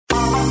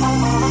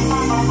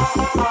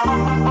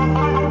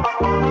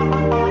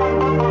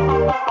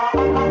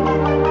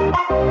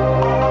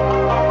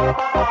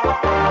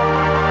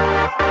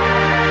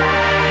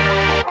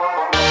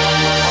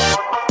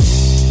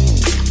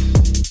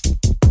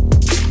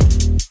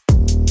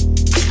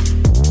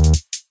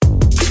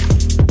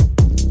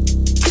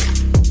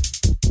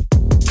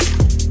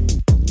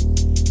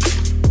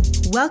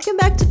Welcome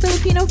back to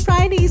Filipino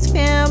Fridays,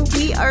 fam.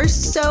 We are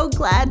so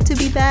glad to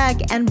be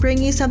back and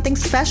bring you something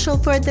special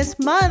for this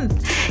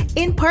month.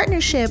 In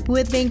partnership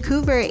with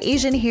Vancouver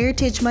Asian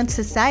Heritage Month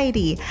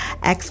Society,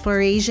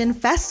 Exploration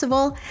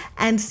Festival,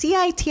 and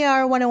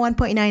CITR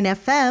 101.9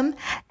 FM,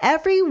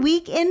 every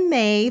week in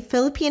May,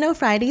 Filipino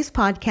Fridays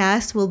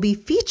podcast will be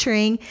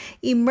featuring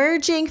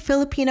emerging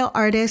Filipino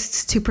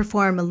artists to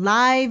perform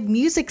live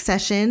music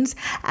sessions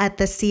at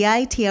the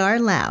CITR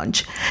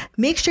Lounge.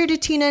 Make sure to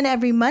tune in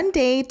every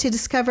Monday to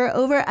discover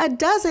over a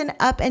dozen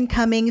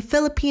up-and-coming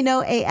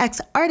Filipino AX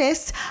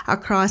artists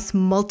across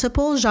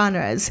multiple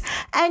genres.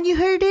 And you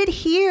heard it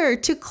here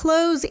to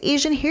close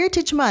Asian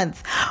Heritage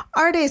Month.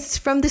 Artists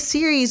from the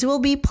series will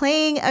be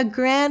playing a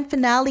grand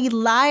finale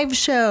live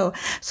show,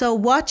 so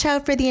watch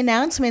out for the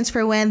announcements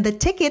for when the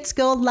tickets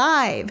go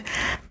live.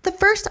 The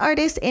first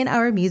artist in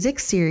our music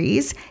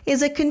series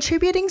is a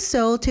contributing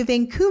soul to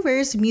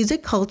Vancouver's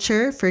music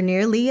culture for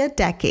nearly a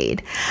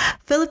decade.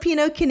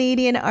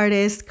 Filipino-Canadian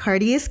artist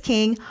Cardias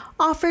King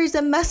offers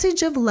a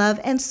message of love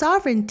and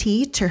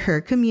sovereignty to her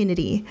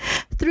community.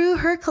 Through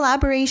her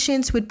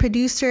collaborations with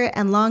producer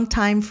and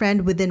longtime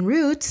friend Within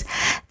Roots,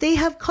 they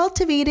have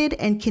cultivated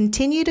and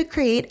continue to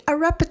create a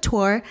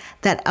repertoire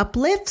that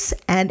uplifts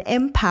and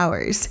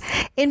empowers.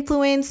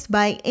 Influenced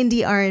by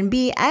indie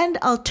R&B and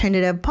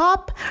alternative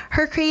pop,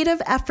 her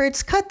creative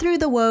efforts cut through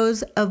the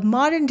woes of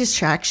modern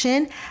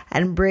distraction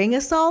and bring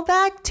us all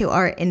back to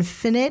our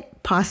infinite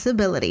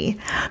possibility.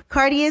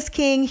 Cardias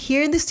King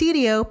here in the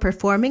studio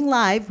performing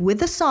live with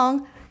the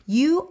song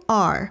You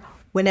Are.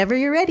 Whenever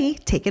you're ready,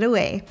 take it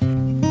away.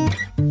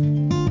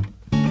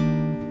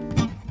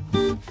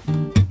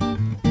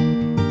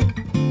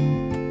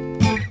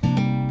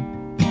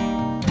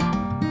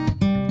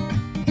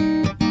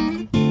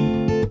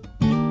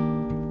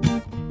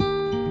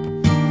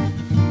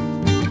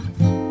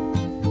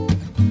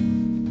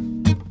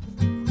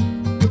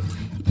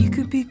 You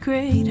could be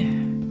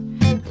greater.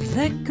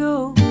 Let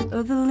go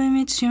of the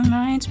limits your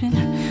mind's been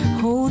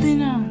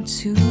holding on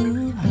to.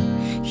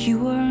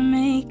 You are a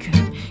maker,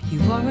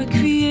 you are a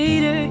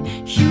creator,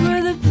 you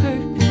are the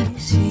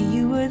purpose, yeah,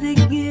 you are the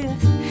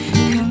gift.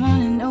 Come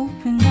on and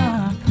open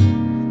up,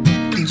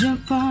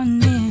 jump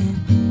on in.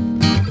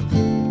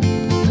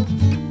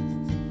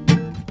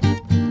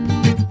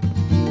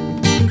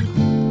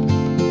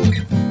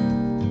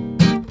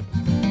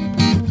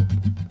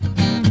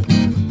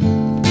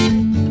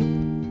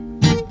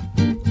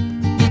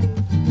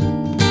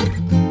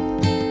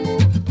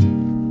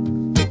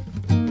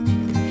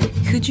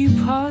 Could you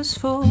pause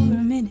for a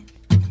minute?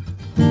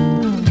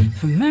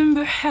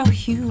 Remember how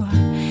you are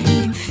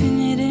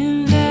infinite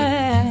and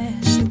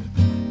vast.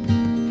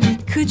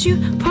 Could you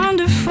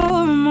ponder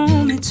for a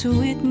moment to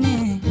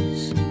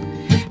witness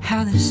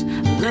how this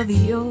love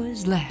of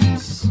yours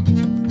lasts?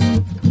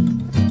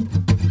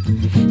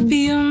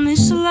 Beyond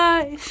this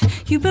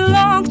life, you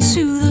belong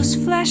to those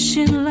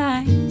flashing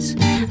lights.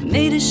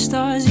 Made of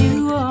stars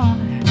you are,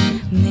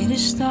 made of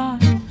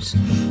stars.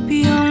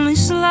 Beyond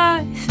this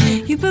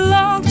life, you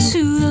belong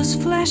to those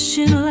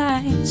flashing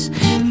lights.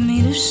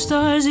 Made of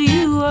stars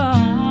you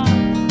are.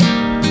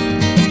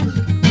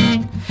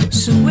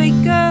 So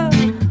wake up,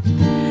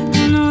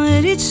 know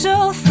that it's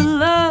all for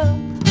love.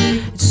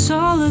 It's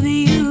all of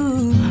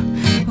you,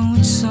 oh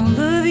it's all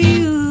of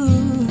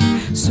you.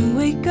 So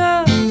wake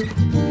up,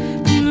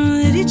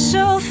 know that it's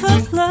all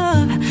for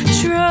love.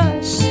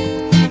 Trust,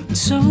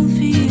 it's all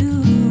for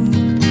you.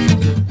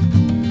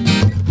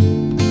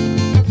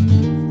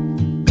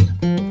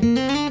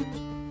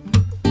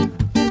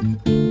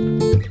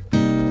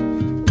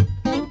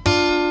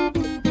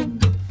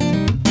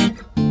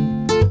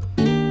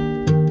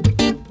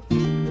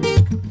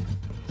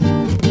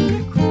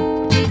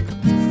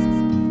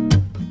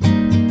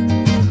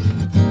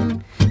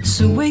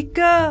 So wake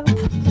up,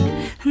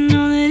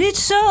 know that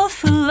it's all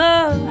for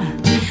love.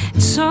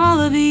 It's all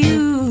of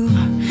you,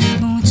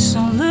 oh it's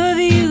all of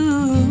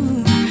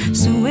you.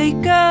 So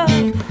wake up,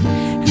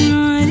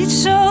 know that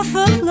it's all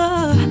for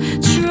love.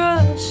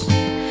 Trust,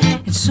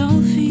 it's all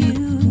for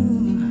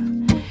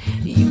you.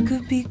 You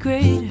could be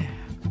greater.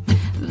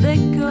 Let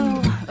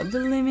go of the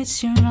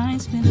limits your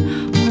mind's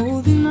been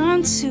holding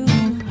on to.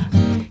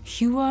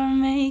 You are a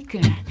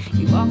maker,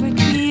 you are a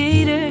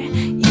creator,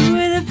 you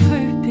are the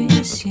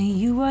purpose, yeah,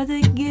 you are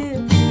the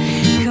gift.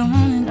 Come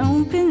on and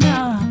open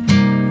up,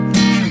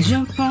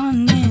 jump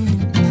on in.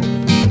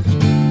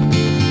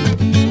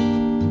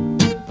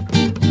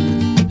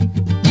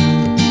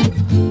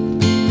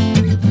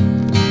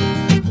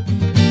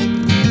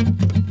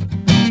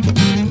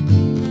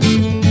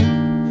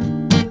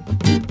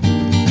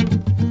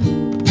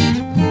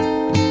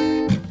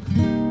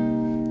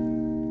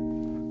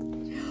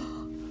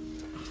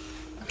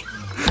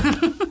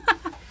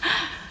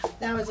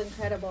 That was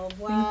incredible.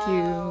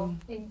 Wow.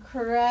 Thank you.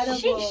 Incredible.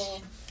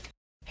 Sheesh.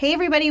 Hey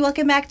everybody,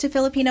 welcome back to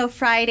Filipino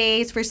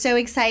Fridays. We're so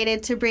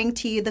excited to bring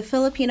to you the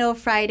Filipino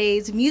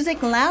Fridays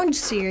Music Lounge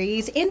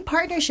series in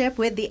partnership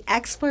with the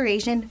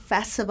Exploration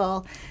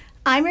Festival.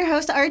 I'm your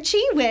host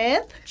Archie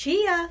with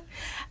Chia.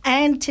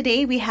 And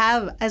today we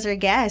have as our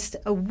guest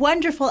a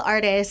wonderful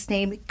artist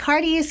named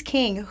Cardius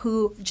King,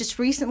 who just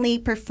recently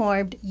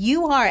performed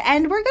You Are.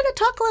 And we're going to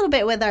talk a little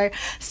bit with our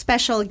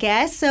special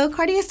guest. So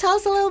Cardius, tell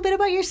us a little bit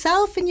about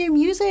yourself and your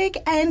music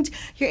and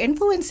your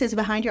influences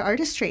behind your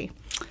artistry.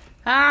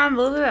 A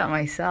little bit about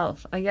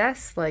myself. I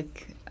guess,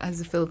 like, as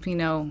a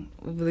Filipino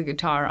with a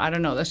guitar, I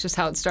don't know, that's just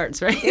how it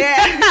starts, right? Yeah.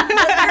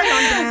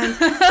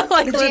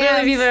 Like,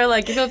 literally, people are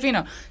like, you're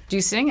Filipino. Do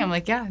you sing? I'm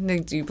like, yeah.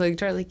 Do you play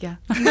guitar? Like, yeah.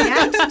 Do you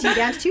dance? Do you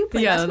dance too?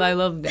 Yeah, I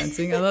love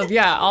dancing. I love,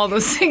 all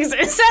those things.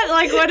 Is that,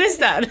 like, what is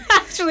that?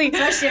 Actually,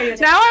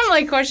 now I'm,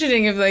 like,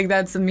 questioning if, like,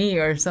 that's me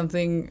or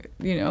something,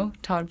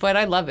 taught. But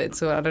I love it,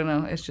 so I don't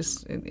know. It's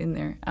just in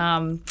there.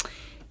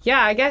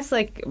 I guess,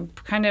 like,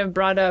 kind of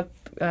brought up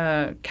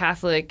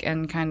Catholic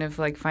and kind of,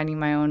 like, finding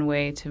my own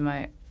way to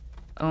my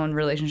own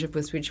relationship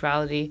with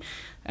spirituality.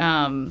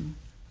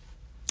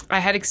 I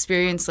had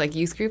experienced like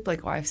youth group,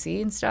 like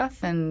YFC and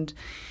stuff, and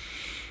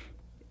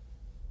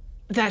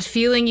that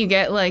feeling you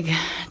get like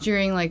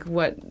during like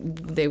what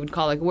they would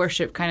call like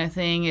worship kind of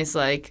thing is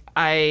like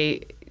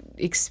I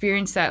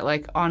experienced that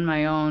like on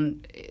my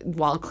own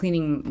while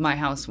cleaning my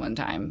house one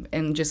time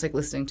and just like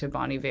listening to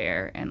Bon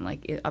Iver and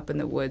like Up in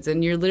the Woods,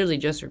 and you're literally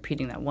just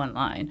repeating that one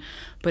line,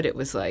 but it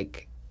was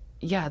like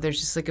there's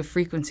just like a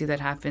frequency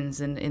that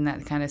happens in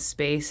that kind of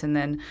space. And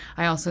then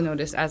I also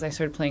noticed as I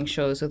started playing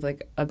shows with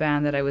like a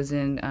band that I was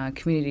in,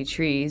 Community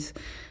Trees,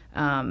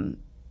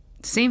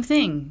 same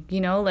thing,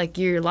 like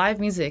your live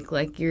music,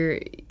 like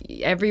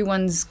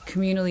everyone's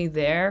communally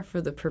there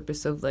for the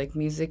purpose of like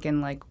music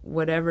and like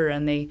whatever,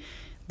 and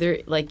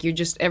they're like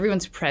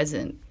everyone's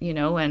present,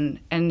 and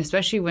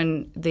especially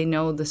when they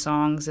know the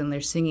songs and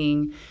they're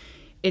singing,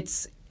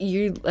 it's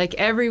you like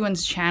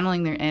everyone's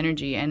channeling their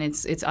energy, and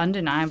it's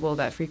undeniable,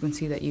 that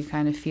frequency that you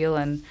kind of feel.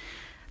 And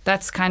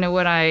that's kind of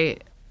what I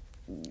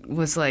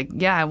was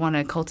like, I want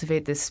to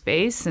cultivate this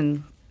space.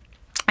 And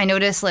I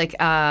noticed like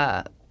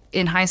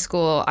in high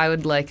school I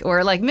would like,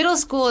 or like middle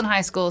school and high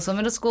school, so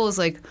middle school is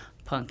like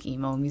punk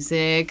emo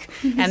music,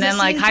 and then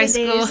like high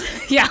school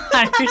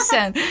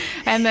 100%,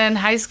 and then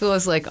high school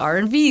is like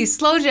R&B,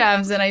 slow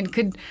jams, and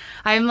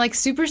I'm like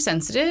super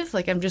sensitive,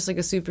 like I'm just like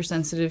a super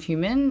sensitive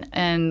human,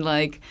 and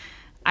like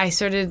I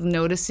started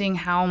noticing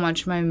how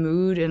much my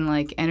mood and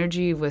like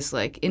energy was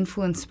like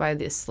influenced by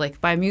this, like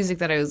by music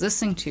that I was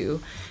listening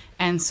to.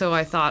 And so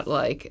I thought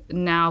like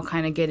now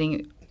kind of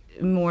getting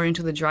more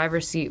into the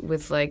driver's seat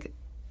with like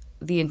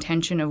the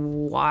intention of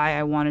why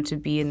I wanted to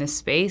be in this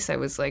space. I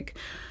was like,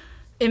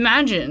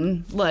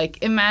 imagine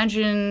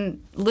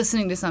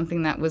listening to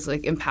something that was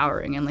like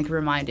empowering and like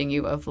reminding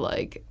you of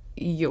like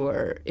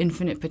your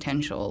infinite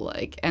potential,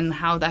 like, and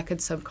how that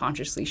could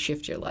subconsciously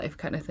shift your life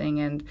kind of thing.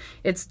 And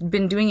it's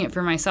been doing it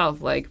for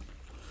myself. Like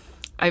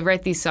I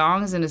write these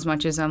songs, and as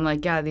much as I'm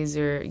like, these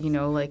are,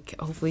 like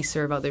hopefully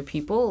serve other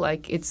people,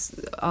 like it's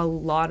a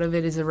lot of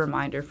it is a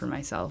reminder for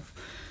myself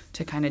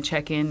to kind of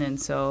check in.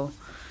 And so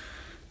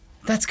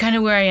that's kind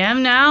of where I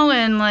am now,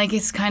 and like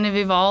it's kind of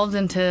evolved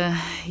into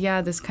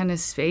this kind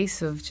of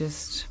space of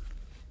just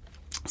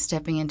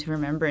stepping into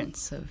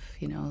remembrance of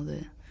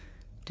the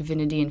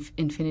divinity and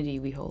infinity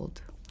we hold.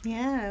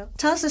 Yeah.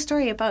 Tell us a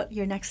story about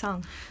your next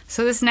song.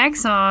 So this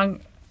next song,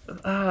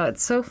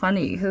 it's so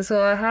funny.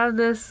 So I have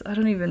this, I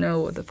don't even know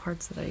what the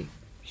parts that I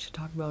should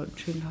talk about,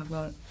 shouldn't talk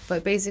about.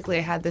 But basically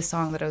I had this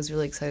song that I was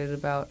really excited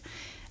about,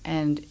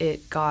 and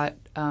it got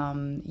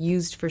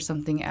used for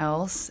something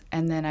else.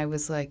 And then I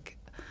was like,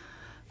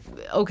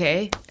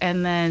 okay.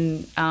 And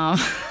then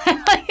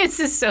it's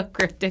just so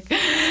cryptic.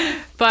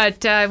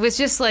 But it was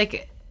just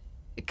like,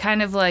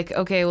 kind of like,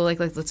 okay, well, like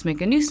let's make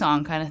a new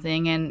song kind of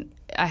thing. And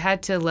I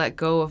had to let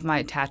go of my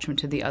attachment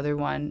to the other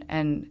one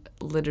and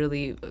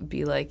literally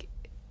be like,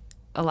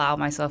 allow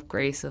myself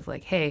grace of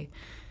like, hey,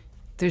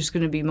 there's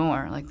going to be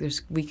more. Like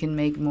we can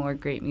make more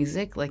great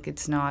music. Like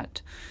it's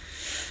not,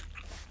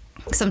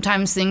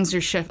 sometimes things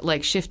are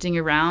shifting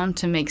around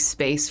to make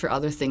space for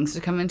other things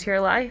to come into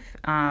your life.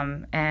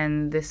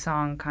 And this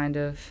song kind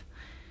of,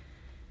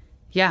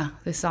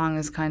 this song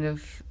is kind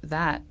of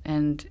that.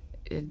 And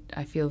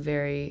I feel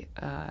very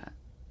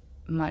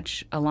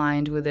much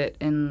aligned with it,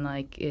 and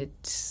like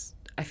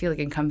I feel like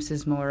it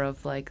encompasses more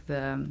of like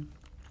the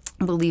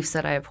beliefs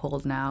that I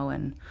uphold now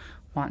and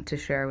want to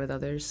share with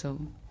others. So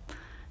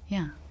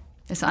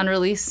it's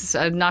unreleased.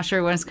 I'm not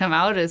sure when it's come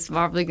out. It's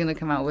probably going to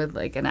come out with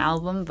like an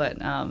album, but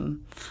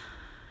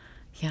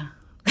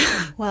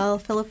Well,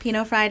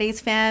 Filipino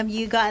Fridays fam,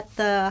 you got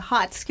the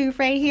hot scoop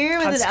right here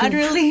with an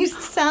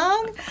unreleased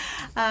song.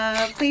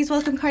 Please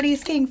welcome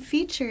Cardius King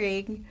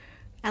featuring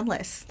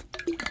Endless.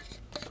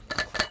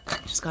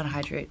 Just gotta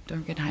hydrate.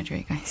 Don't forget to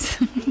hydrate, guys.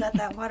 You got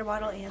that water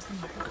bottle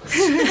ASMR.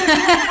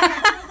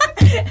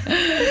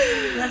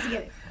 Let's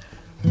get it.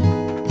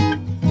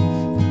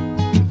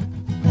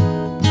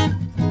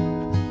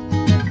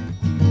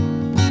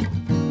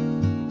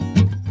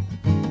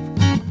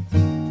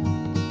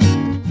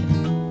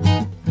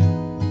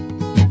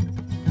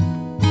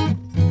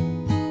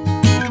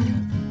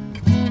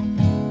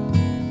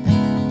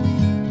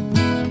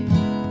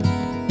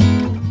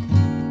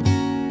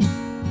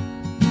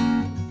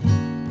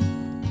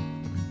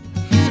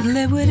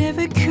 let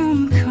whatever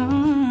come.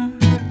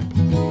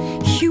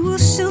 You will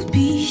still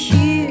be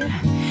here.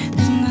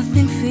 There's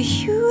nothing for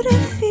you to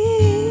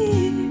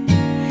fear.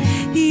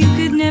 You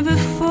could never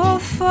fall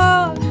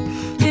far.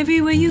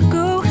 Everywhere you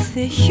go,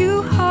 there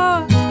you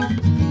are.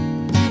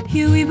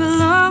 Here we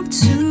belong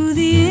to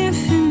the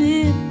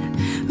infinite.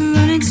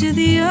 Running to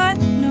the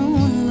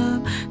unknown,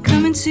 love.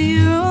 Coming to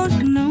your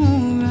own, no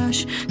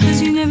rush.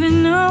 'Cause you never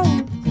know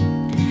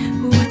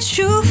what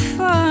you'll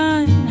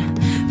find.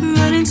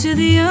 Running to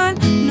the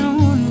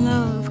unknown,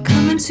 love.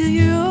 Coming to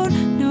your own,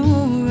 no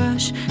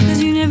rush.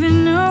 'Cause you never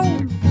know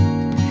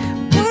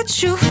what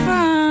you'll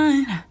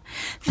find.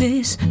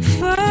 This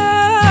far,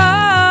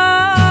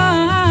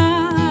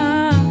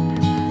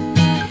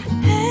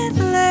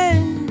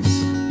 endless,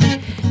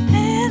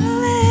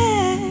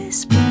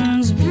 endless,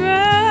 burns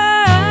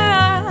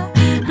bright.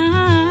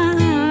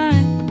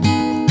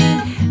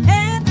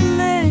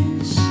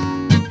 Endless,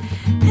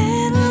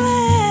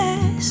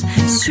 endless,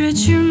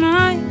 stretch your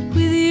mind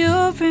with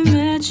your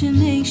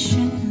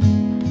imagination.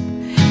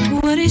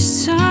 What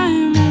is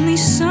time? Only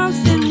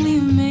something we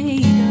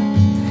made up.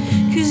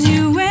 'Cause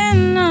you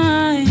and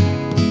I,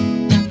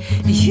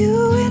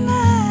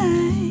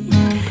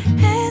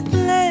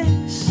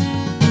 endless,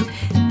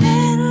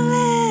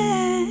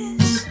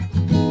 endless.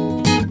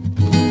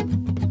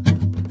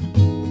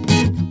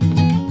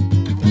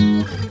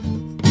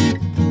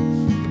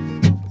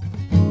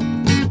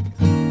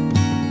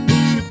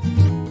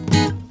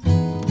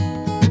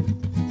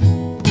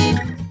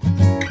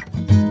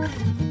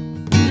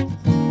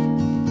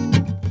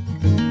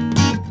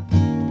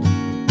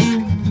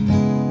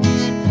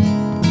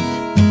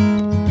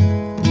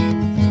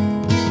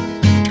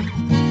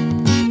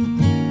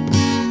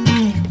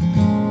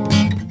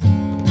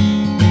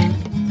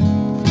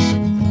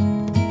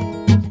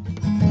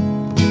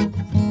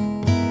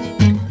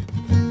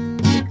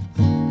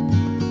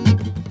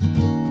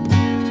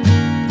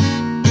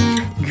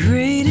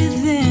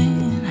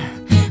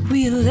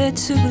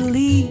 To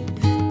believe,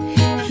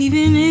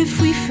 even if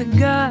we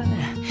forgot,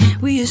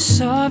 we are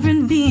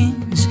sovereign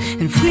beings,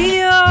 and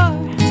we are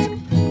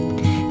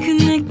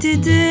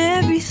connected to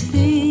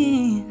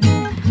everything,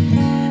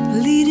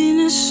 leading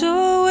us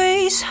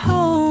always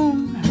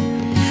home.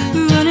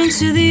 Running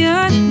to the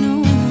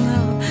unknown,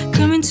 love.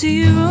 Coming to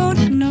your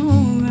own, no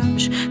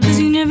rush. 'Cause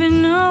you never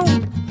know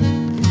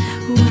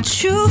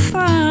what you'll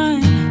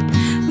find.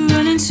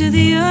 Running to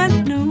the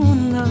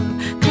unknown, love.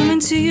 Coming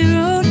to your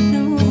own,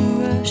 no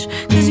rush.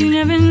 'Cause you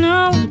never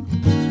know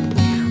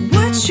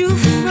what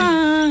you'll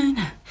find.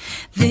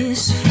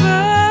 This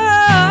far,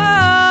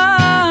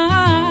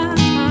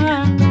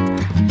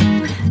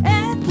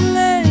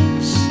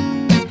 endless,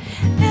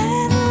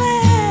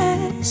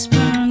 endless,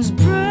 burns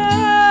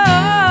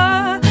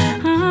bright.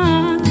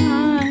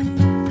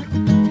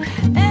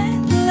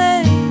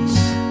 Endless,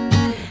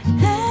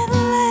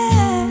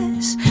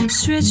 endless,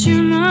 stretch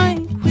your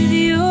mind with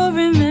your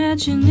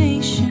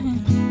imagination.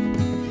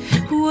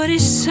 What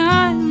is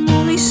time?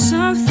 Only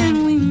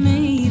something we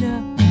made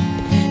up.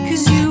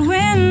 'Cause you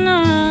and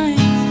I,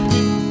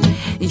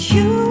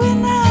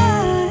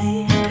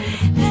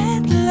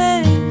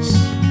 endless,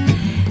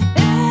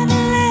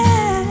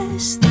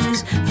 endless, this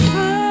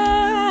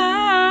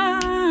far,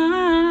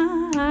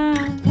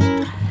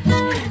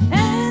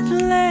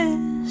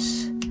 endless,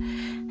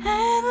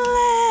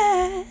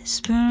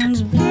 endless,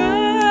 burns bright.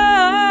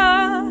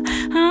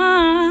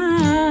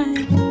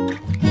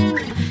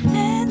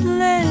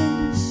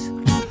 Endless,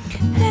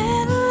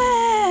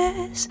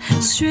 endless,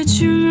 stretch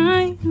your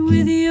mind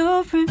with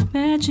your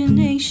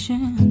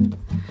imagination.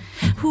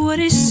 What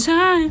is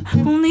time?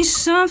 Only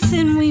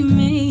something we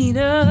made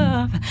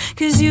up.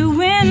 'Cause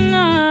you and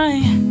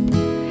I,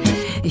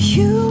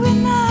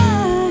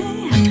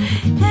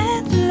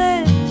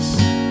 endless,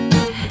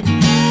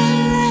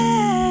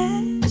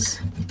 endless.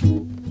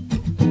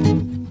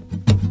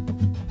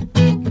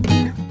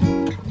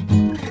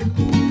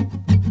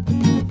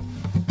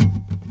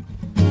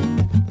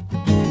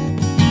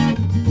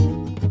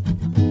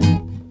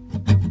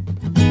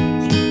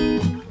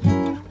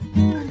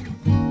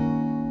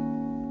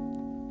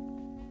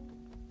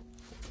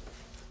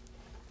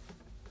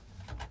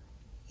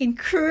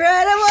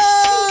 Incredible!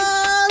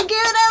 Give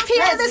it up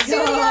here in the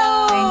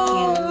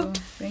studio.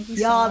 Thank you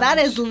so Y'all, much. that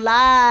is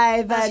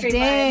live. That's straight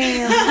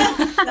Damn.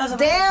 That was a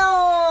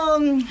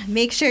Damn.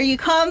 Make sure you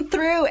come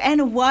through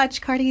and watch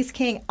Cardi's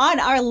King on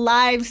our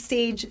live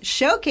stage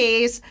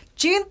showcase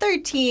June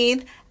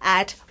 13th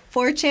at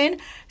Fortune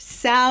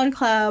Sound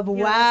Club.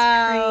 Yeah,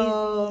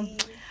 Wow.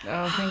 that's crazy.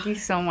 Oh, thank you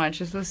so much.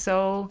 This was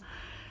so...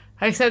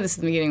 I said this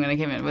in the beginning when I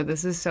came in, but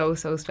this is so,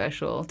 so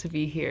special to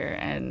be here,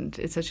 and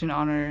it's such an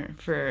honor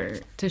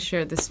to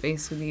share this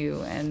space with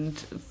you and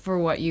for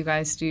what you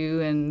guys do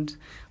and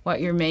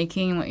what you're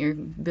making, what you're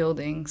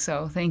building.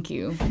 So thank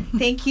you.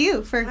 Thank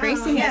you for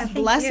gracing yeah, us, thank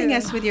blessing you.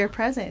 us with your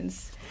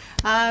presence.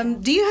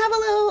 Do you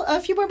have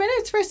a few more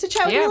minutes for us to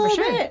chat with Yeah, you a for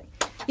little sure. bit?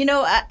 You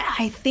know,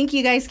 I think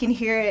you guys can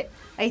hear it.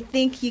 I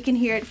think you can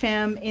hear it,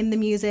 fam, in the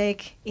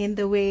music, in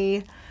the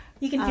way.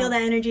 You can feel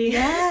that energy.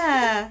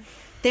 Yeah.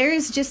 there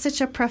is just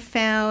such a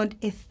profound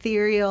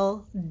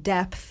ethereal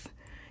depth,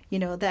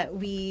 that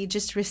we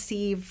just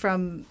receive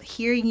from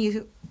hearing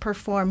you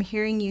perform,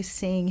 hearing you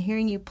sing,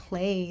 hearing you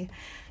play.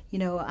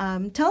 Tell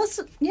us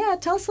a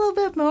little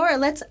bit more.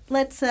 Let's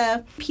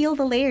peel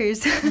the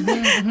layers of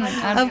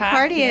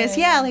Cardius.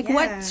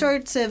 What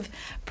sorts of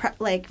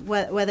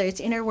whether it's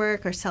inner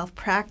work or self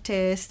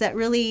practice that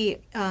really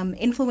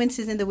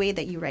influences in the way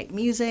that you write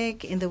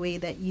music, in the way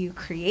that you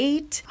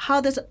create.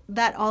 How does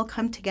that all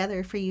come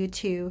together for you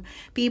to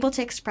be able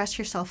to express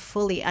yourself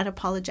fully,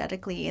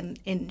 unapologetically,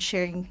 in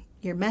sharing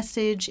your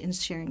message and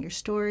sharing your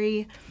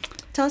story?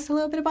 Tell us a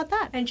little bit about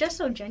that. And just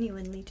so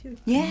genuinely, too.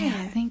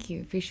 Yeah. Thank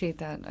you. Appreciate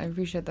that. I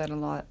appreciate that a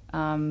lot.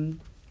 I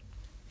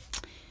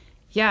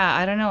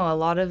don't know. A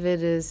lot of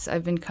it is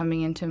I've been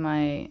coming into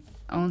my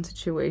own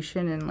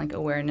situation and, like,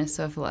 awareness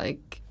of,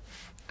 like,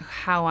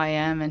 how I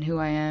am and who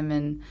I am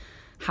and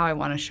how I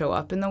want to show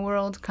up in the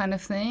world kind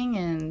of thing.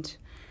 And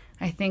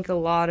I think a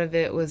lot of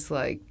it was,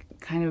 like,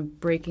 kind of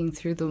breaking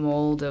through the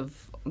mold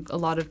of a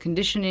lot of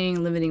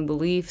conditioning, limiting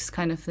beliefs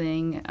kind of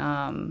thing.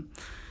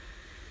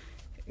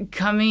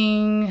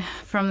 Coming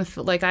from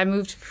I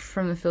moved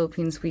from the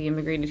Philippines. We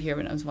immigrated here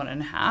when I was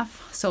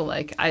 1.5. So,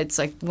 like, it's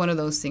like one of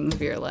those things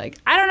where you're like,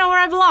 I don't know where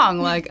I belong.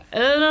 Like,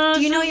 do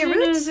you know your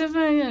roots?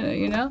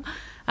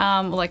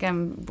 I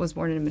was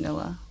born in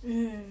Manila.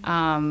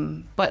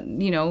 But,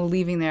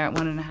 leaving there at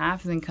 1.5 and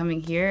then coming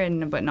here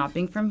but not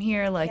being from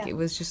here, it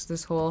was just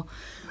this whole,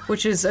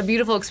 which is a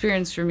beautiful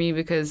experience for me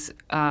because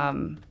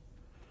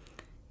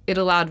it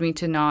allowed me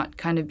to not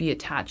kind of be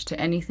attached to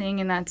anything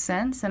in that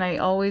sense. And I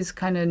always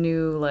kind of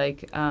knew,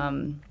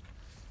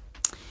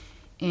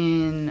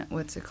 in,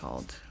 what's it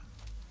called?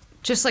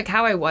 Just,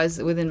 how I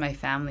was within my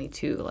family,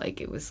 too.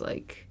 It was,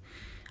 I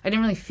didn't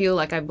really feel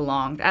like I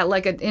belonged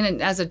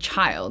as a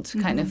child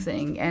kind of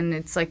thing. And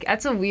it's,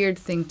 that's a weird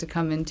thing to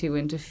come into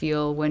and to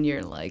feel when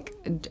you're,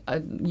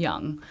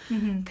 young.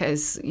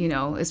 Because,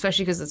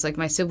 especially because it's,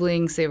 my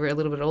siblings, they were a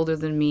little bit older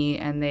than me,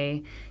 and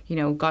they,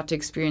 got to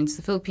experience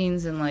the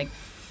Philippines and,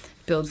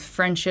 build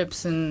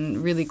friendships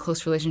and really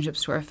close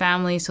relationships to our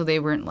family, so they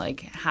weren't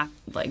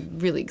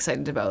really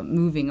excited about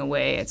moving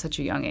away at such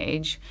a young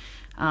age.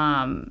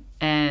 And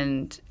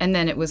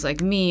then it was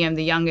me, I'm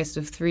the youngest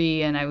of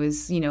 3, and I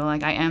was,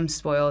 I am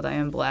spoiled, I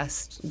am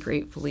blessed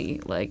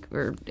gratefully,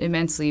 or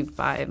immensely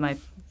by my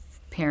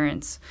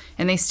parents,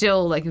 and they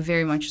still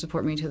very much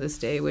support me to this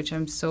day, which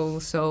I'm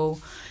so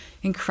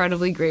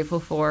incredibly grateful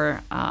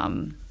for.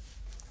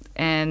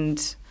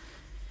 And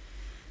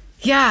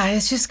yeah,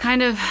 it's just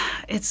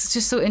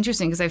so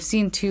interesting because I've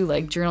seen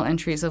too, journal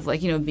entries of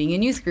being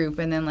in youth group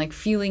and then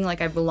feeling like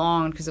I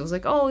belonged because it was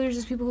oh, there's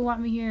just people who want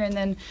me here. And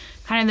then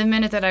kind of the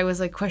minute that I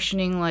was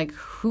questioning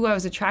who I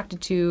was attracted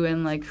to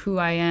and who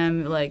I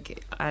am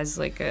as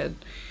a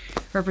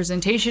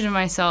representation of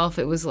myself,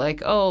 it was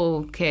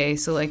oh, okay.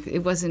 So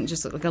it wasn't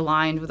just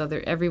aligned with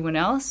everyone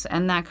else.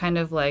 And that kind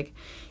of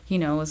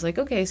was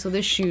okay, so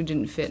this shoe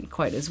didn't fit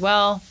quite as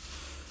well.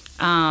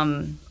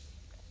 And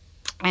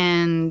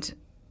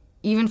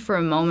even for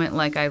a moment,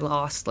 I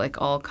lost,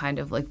 all kind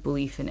of,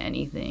 belief in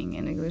anything.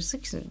 And it was,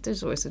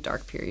 there's always a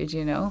dark period,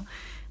 And,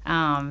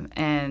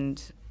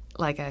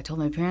 I told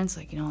my parents,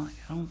 I don't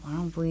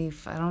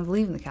believe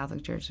in the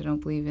Catholic Church. I don't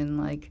believe in,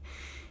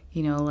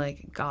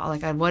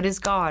 God, what is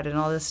God and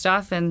all this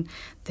stuff. And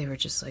they were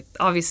just,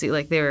 obviously,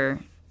 they're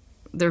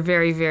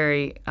very,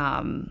 very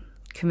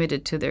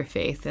committed to their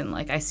faith. And,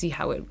 I see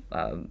how it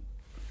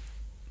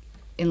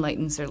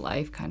enlightens their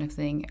life kind of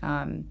thing.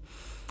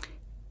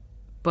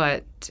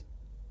 But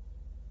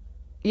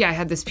yeah, I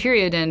had this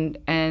period,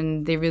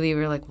 and they really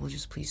were well,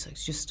 just please,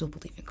 just still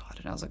believe in God.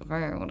 And I was all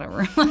right,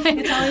 whatever.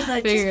 It's always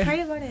just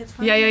pray about it. It's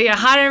fine. Yeah,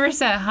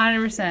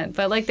 100%.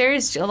 But there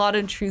is a lot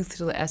of truth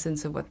to the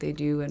essence of what they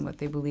do and what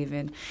they believe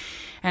in.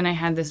 And I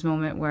had this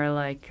moment where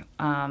I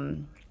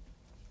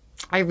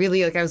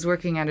really I was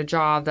working at a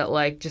job that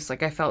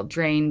I felt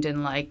drained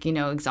and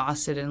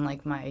exhausted, and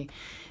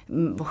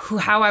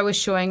how I was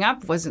showing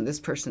up wasn't this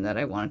person that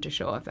I wanted to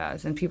show up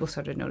as. And people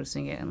started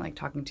noticing it and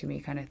talking to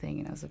me kind of thing.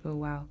 And I was oh,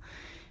 wow.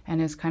 And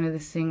it was kind of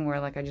this thing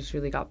where I just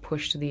really got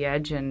pushed to the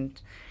edge, and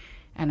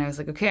I was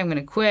okay, I'm going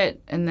to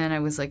quit. And then I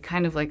was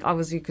kind of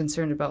obviously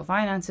concerned about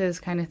finances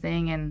kind of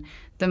thing. And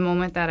the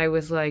moment that I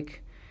was I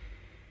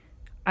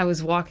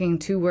was walking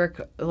to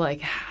work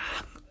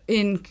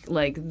in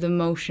the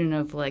motion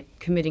of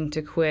committing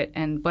to quit,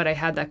 but I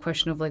had that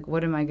question of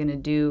what am I going to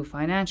do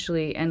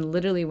financially? And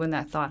literally when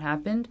that thought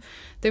happened,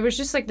 there was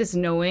just this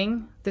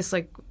knowing, this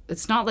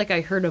it's not I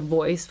heard a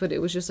voice, but it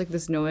was just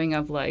this knowing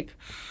of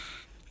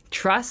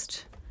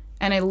trust.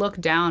 And I looked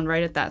down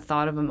right at that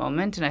thought of a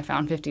moment, and I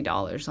found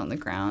 $50 on the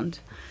ground.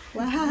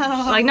 Wow.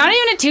 Not even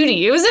a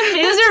tootie. It was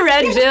a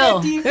red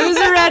bill. It was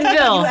a red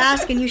bill. You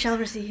ask and you shall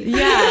receive.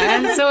 Yeah.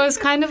 And so it was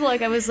kind of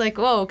I was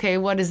whoa, okay,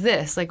 what is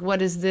this?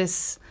 What is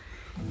this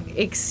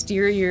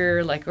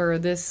exterior, or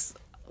this,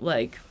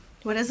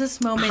 what is this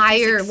moment?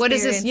 Higher, what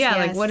is this?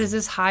 Yeah, yes. What is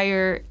this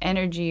higher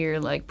energy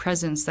or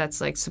presence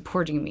that's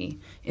supporting me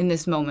in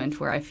this moment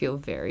where I feel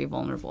very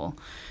vulnerable?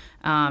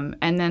 And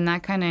then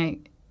that kind of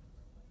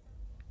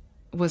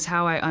was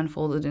how I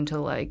unfolded into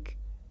like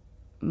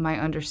my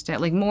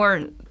understand, like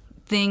more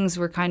things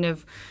were kind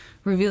of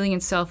revealing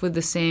itself with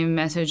the same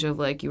message of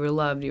like you were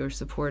loved, you were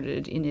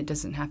supported, and it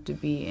doesn't have to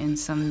be in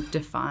some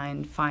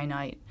defined,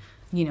 finite,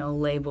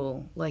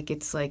 label. Like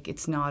it's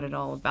not at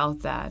all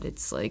about that.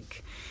 It's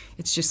like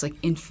it's just like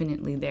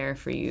infinitely there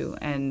for you.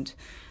 And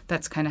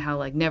that's kind of how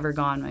like Never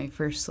Gone, my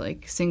first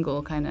like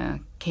single, kind of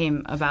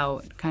came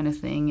about, kind of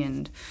thing.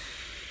 And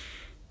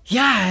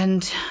yeah,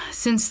 and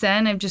since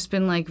then I've just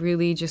been like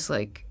really just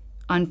like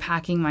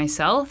unpacking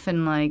myself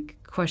and like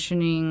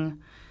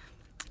questioning,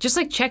 just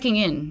like checking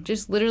in,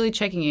 just literally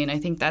checking in. I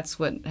think that's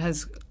what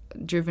has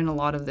driven a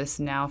lot of this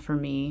now for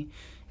me,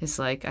 is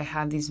like I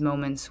have these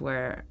moments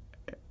where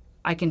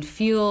I can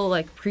feel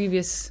like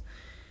previous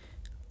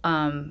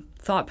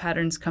thought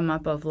patterns come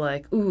up of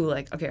like, ooh,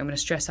 like, okay, I'm going to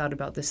stress out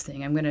about this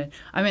thing. I'm going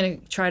to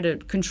try to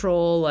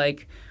control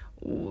like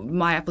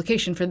my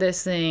application for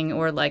this thing,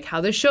 or like how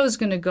this show's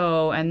going to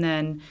go.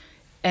 And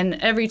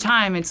every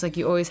time it's like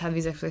you always have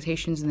these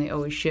expectations, and they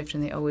always shift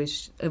and they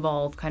always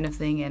evolve, kind of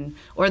thing.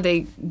 Or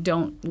they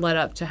don't let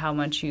up to how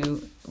much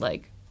you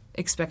like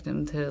expect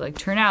them to like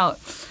turn out.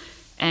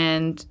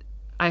 And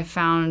I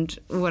found,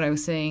 what I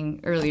was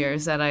saying earlier,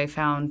 is that I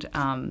found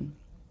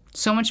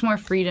so much more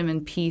freedom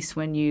and peace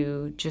when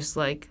you just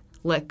like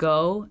let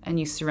go and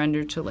you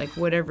surrender to like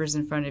whatever's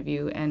in front of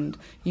you, and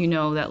you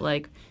know that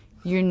like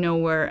you're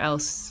nowhere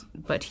else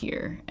but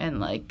here, and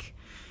like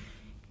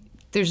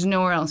there's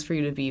nowhere else for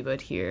you to be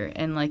but here.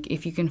 And like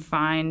if you can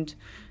find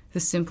the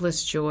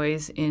simplest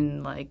joys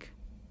in like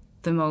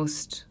the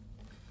most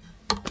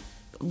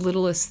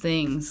littlest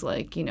things,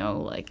 like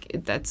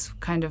that's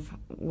kind of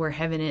where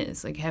heaven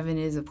is. Like heaven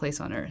is a place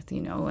on earth,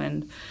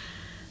 and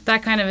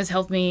that kind of has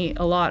helped me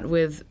a lot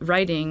with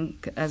writing,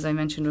 as I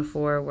mentioned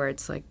before, where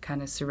it's like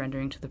kind of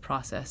surrendering to the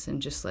process and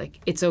just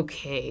like it's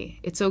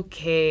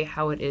okay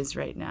how it is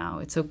right now.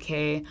 It's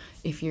okay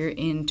if you're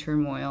in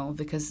turmoil,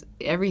 because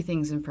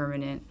everything's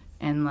impermanent,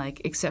 and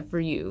like except for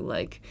you,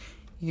 like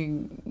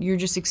you're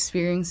just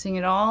experiencing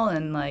it all.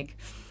 And like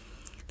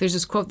there's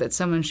this quote that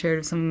someone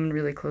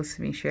really close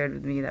to me shared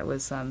with me that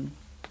was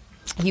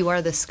you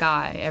are the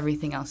sky,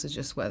 everything else is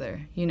just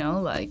weather.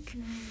 Like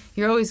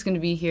you're always going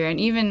to be here. And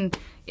even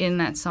in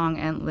that song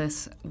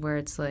Endless, where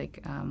it's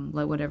like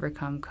let whatever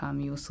come,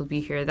 you will still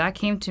be here, that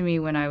came to me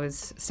when I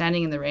was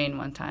standing in the rain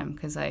one time,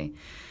 because I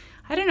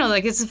don't know,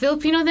 like it's a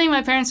Filipino thing.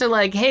 My parents are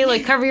like, hey,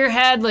 like cover your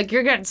head, like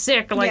you're getting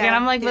sick, like, and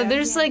I'm like, but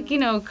there's like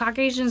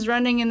Caucasians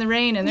running in the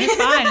rain and they're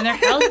fine and they're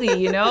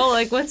healthy,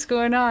 like what's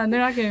going on?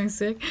 They're not getting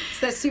sick. It's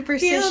that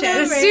superstition.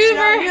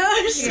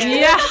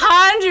 Yeah,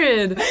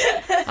 100.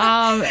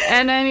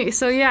 And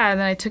then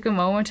I took a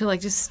moment to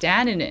like just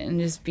stand in it and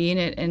just be in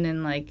it, and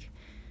then like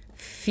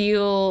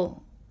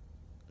feel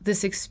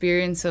this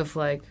experience of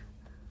like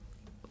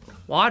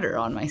water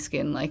on my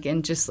skin, like,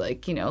 and just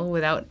like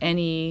without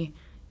any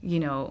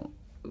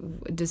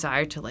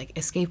desire to like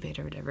escape it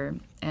or whatever.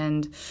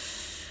 And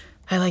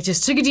I like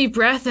just took a deep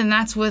breath, and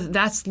that's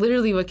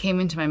literally what came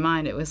into my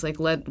mind. It was like,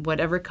 let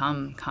whatever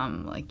come,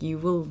 like you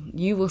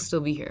will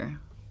still be here.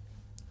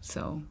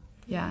 So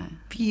yeah,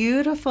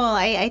 beautiful.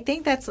 I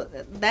think that's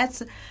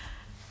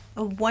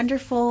a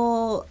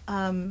wonderful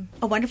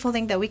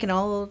thing that we can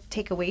all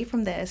take away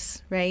from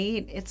this,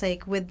 right? It's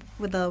like with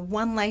the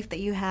one life that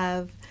you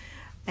have,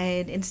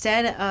 and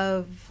instead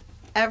of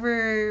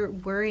ever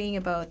worrying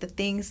about the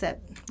things that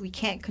we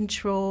can't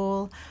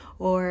control,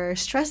 or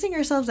stressing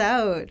ourselves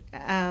out,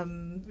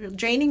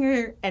 draining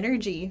our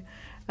energy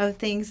of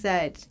things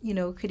that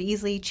could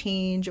easily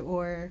change,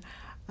 or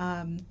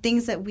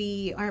things that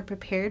we aren't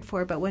prepared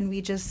for. But when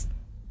we just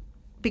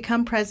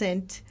become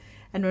present,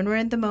 and when we're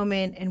in the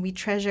moment, and we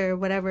treasure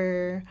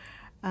whatever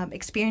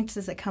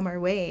experiences that come our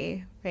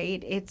way,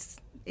 right?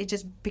 It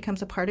just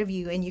becomes a part of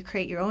you, and you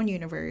create your own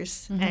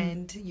universe,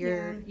 and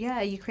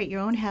you create your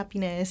own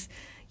happiness,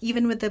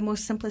 even with the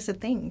most simplest of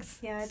things.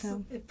 Yeah, it's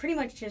pretty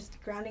much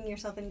just grounding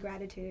yourself in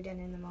gratitude and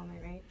in the moment,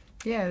 right?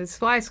 Yeah, that's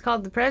why it's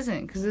called the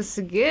present, because it's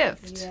a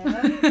gift.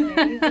 Yeah,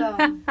 there you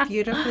go.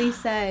 Beautifully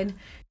said.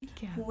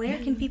 Yeah. Where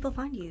can people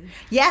find you?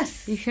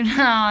 Yes. You can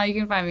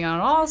find me on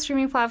all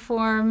streaming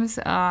platforms,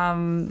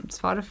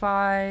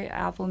 Spotify,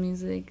 Apple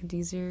Music,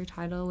 Deezer,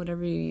 Tidal,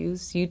 whatever you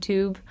use,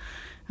 YouTube.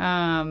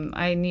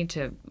 I need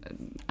to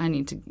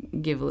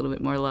give a little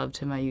bit more love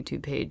to my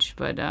YouTube page,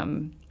 but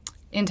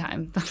in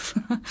time.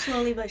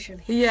 Slowly but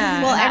surely.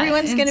 Yeah. Well,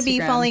 everyone's going to be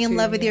falling in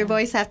love with your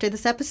voice after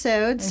this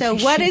episode. So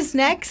what is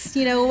next?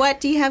 What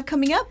do you have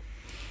coming up?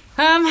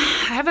 I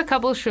have a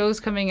couple shows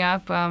coming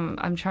up.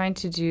 I'm trying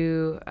to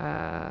do,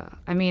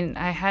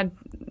 I had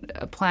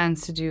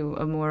plans to do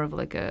more of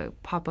like a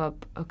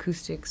pop-up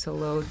acoustic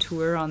solo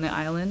tour on the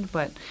island,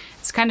 but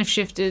it's kind of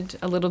shifted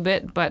a little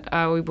bit, but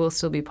we will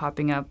still be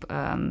popping up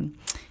in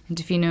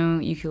Tofino,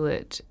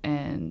 Ucluelet,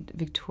 and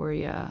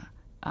Victoria,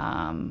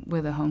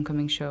 with a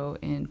homecoming show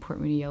in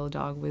Port Moody Yellow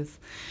Dog, with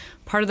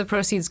part of the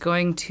proceeds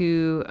going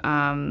to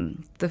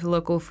the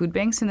local food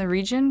banks in the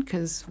region,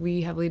 because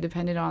we heavily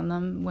depended on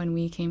them when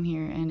we came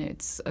here, and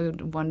it's a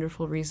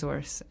wonderful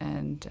resource.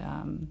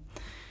 And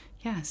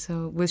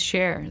so with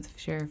Share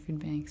Food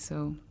Bank.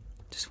 So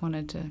just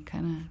wanted to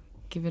kind of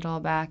give it all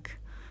back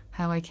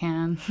how I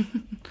can.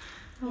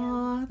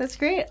 Oh, that's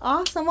great.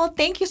 Awesome. Well,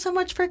 thank you so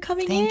much for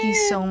coming in. Thank you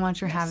so much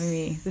for having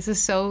me. This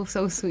is so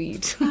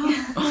sweet.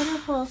 Oh,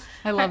 wonderful.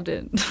 I loved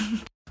it.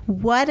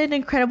 What an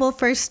incredible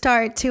first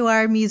start to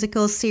our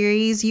musical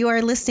series. You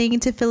are listening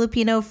to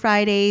Filipino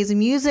Fridays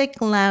Music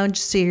Lounge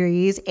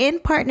series in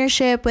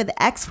partnership with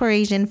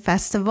Exploration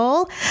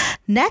Festival.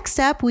 Next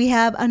up, we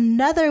have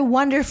another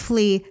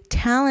wonderfully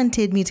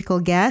talented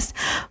musical guest.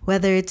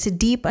 Whether it's a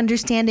deep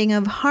understanding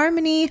of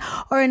harmony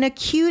or an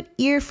acute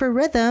ear for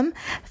rhythm,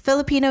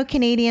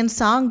 Filipino-Canadian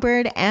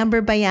songbird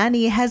Amber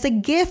Bayani has a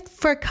gift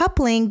for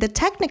coupling the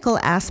technical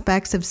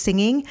aspects of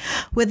singing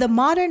with a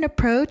modern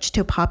approach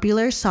to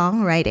popular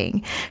songwriting.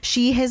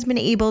 She has been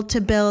able to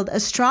build a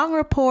strong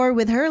rapport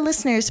with her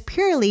listeners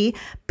purely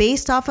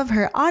based off of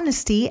her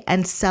honesty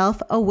and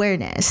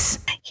self-awareness.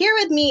 Here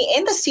with me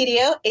in the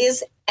studio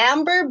is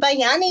Amber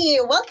Bayani.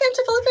 Welcome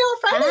to Filipino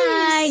Fridays.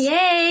 Hi,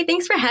 yay.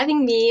 Thanks for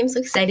having me. I'm so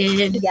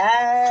excited.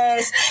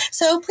 Yes.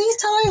 So please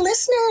tell our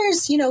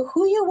listeners,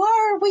 who you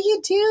are, what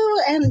you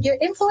do, and your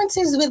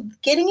influences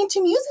with getting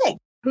into music.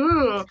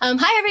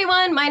 Hi,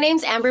 everyone. My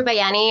name's Amber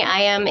Bayani.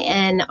 I am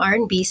an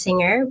R&B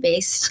singer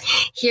based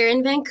here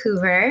in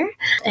Vancouver.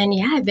 And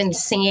yeah, I've been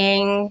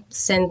singing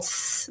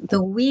since the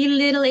wee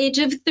little age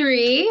of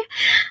 3.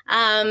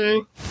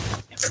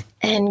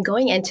 And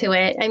going into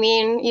it, I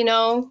mean,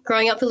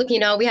 growing up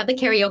Filipino, we have the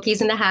karaoke's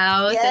in the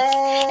house.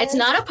 Yes. It's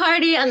not a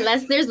party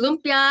unless there's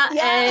lumpia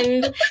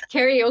and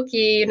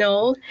karaoke,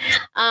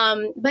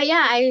 But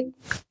yeah, I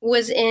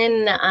was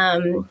in...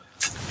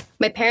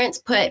 my parents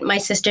put my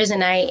sisters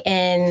and I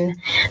in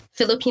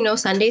Filipino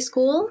Sunday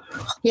school.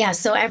 Yeah,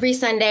 so every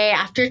Sunday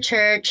after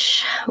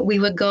church, we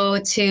would go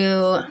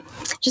to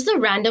just a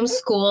random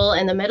school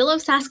in the middle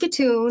of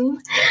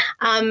Saskatoon.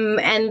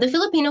 And the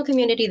Filipino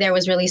community there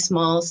was really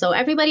small. So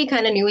everybody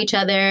kind of knew each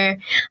other.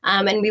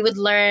 And we would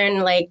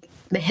learn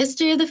the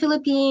history of the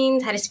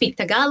Philippines, how to speak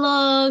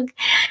Tagalog,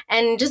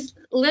 and just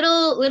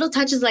little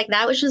touches like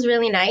that, which was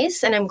really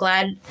nice. And I'm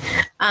glad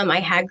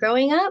I had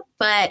growing up.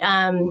 But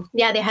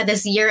they had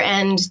this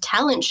year-end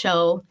talent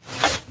show.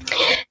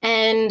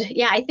 And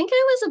yeah, I think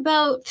I was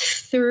about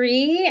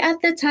 3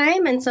 at the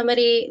time. And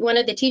one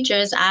of the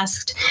teachers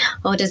asked,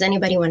 oh, does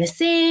anybody want to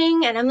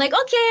sing? And I'm like,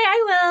 okay,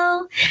 I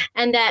will.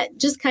 And that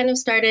just kind of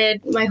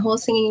started my whole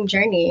singing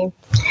journey.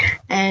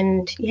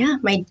 And yeah,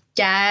 my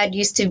dad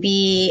used to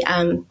be,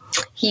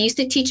 he used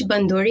to teach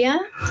bandurria.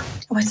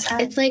 What's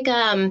that? It's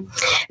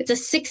it's a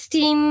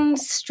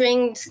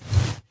 16-stringed,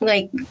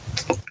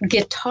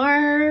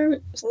 guitar,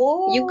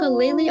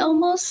 ukulele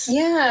almost.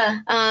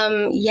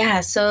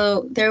 Yeah.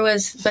 So there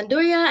was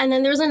bandurria, and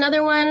then there was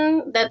another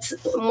one that's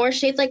more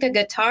shaped like a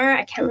guitar.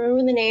 I can't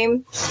remember the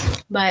name,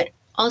 but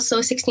also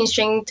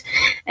 16-stringed,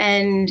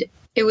 and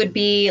it would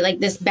be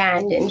this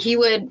band, and he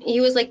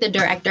was the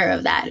director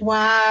of that.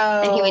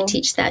 Wow. And he would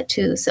teach that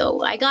too.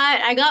 So I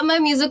got my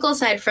musical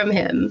side from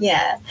him.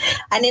 Yeah.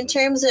 And in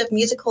terms of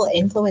musical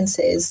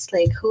influences,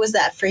 who was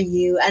that for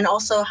you? And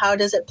also, how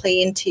does it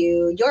play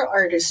into your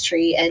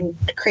artistry and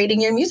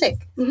creating your music?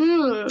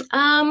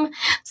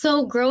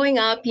 So growing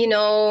up,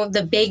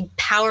 the big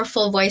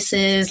powerful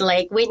voices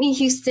like Whitney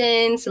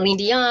Houston, Celine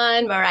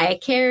Dion, Mariah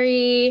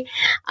Carey,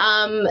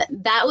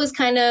 that was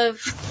kind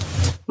of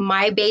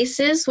my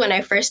basis when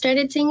I first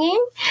started singing.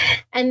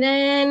 And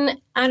then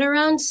at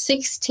around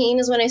 16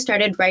 is when I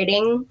started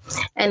writing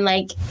and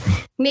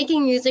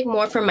making music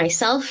more for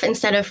myself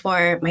instead of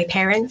for my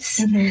parents.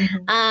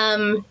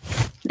 Mm-hmm.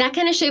 That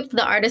kind of shaped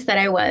the artist that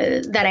I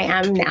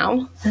am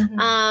now.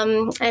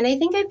 Mm-hmm. And I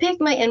think I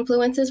picked my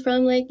influences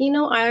from our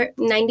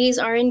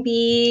 90s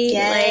R&B,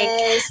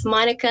 yes.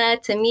 Monica,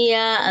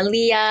 Tamia,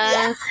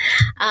 Aaliyah.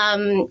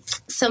 Yeah.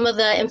 Some of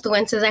the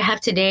influences I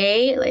have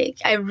today,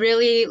 I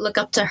really look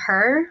up to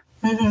her.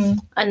 Mm-hmm.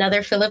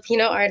 Another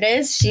Filipino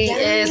artist. She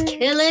is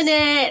killing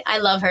it. I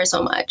love her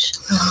so much.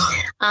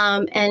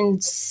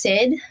 And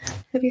Sid,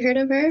 have you heard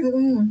of her?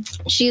 Mm-hmm.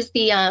 She's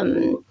the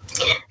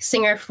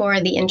singer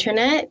for The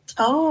Internet.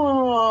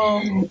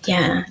 Oh. And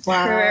yeah.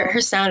 Wow. Her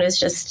sound is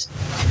just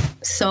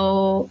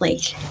so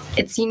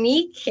it's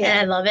unique and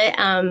I love it.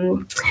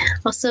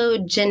 Also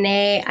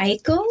Janae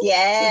Aiko.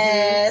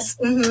 Yes.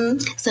 Mm-hmm.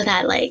 Mm-hmm. So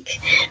that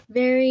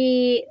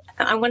very,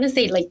 I want to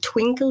say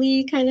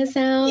twinkly kind of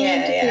sound.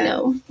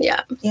 Yeah.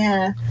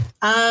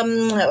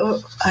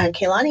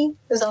 Kehlani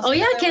is also. Oh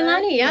yeah,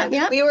 Kehlani.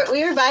 Yeah. We were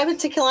vibing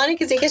to Kehlani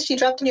because I guess she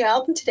dropped a new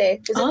album today.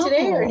 Is it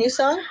today or a new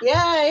song?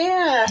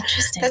 Yeah.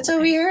 Interesting. That's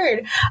what we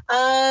heard.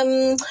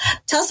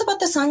 Tell us about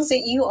the songs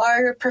that you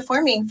are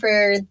performing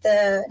for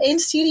the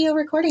in-studio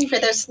recording for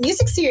this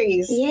music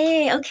series.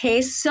 Yay.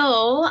 Okay.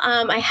 So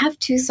I have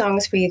 2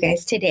 songs for you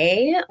guys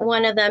today.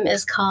 One of them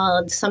is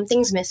called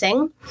Something's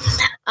Missing.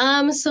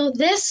 So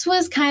this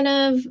was kind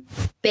of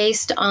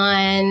based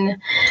on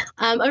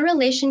a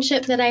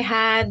relationship that I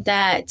had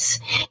that,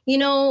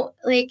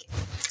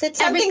 that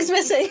something's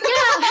missing.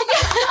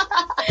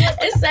 Yeah.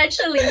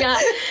 Essentially, yeah.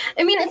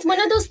 I mean, it's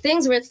one of those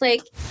things where it's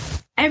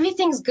I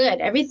everything's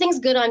good. Everything's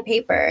good on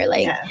paper.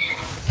 Like,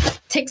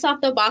 ticks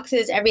off the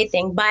boxes,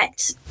 everything.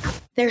 But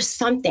there's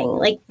something,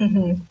 like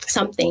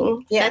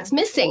something that's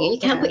missing, and you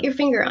can't put your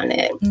finger on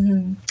it.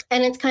 And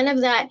it's kind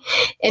of that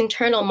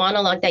internal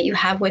monologue that you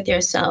have with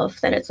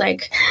yourself that it's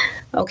like,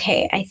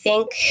 okay, I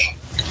think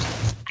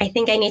I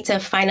need to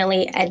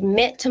finally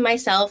admit to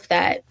myself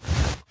that,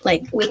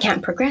 like, we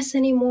can't progress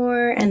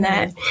anymore and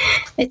that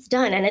it's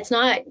done. And it's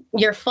not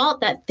your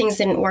fault that things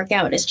didn't work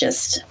out. It's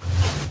just...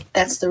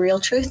 That's the real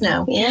truth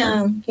now.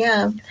 Yeah.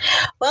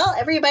 Well,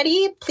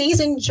 everybody, please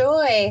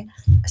enjoy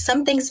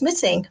Something's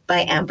Missing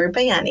by Amber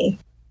Bayani.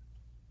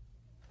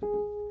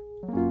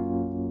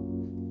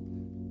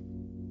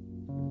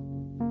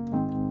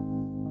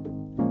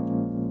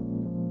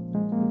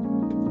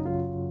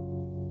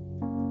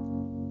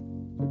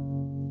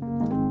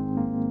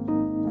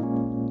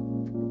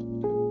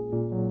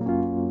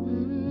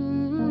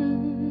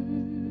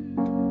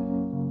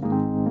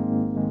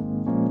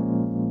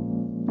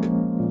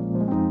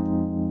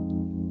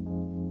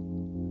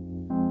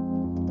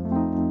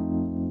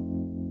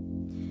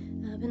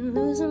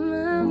 Losing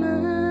my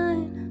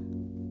mind,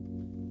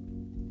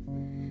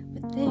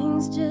 but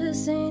things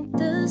just ain't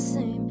the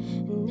same,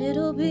 and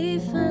it'll be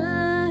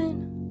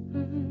fine.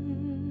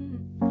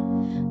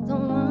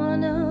 Don't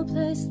wanna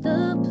place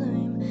the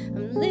blame,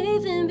 I'm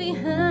leaving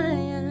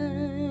behind.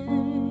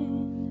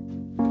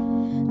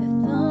 The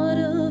thought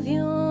of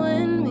you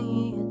and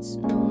me, it's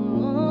no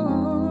more.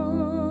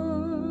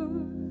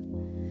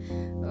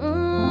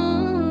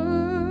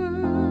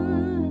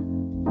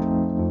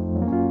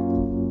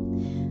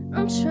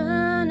 I'm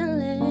trying to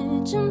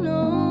let you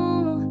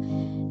know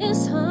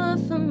it's hard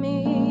for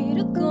me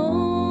to go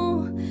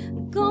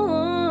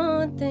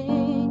on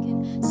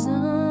thinking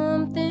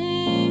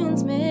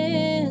something's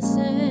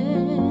missing.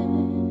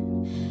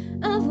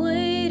 I've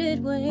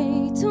waited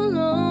way too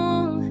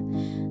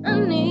long. I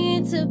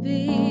need to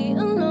be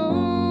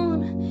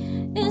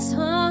alone. It's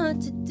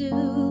hard to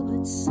do,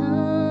 but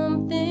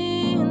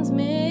something's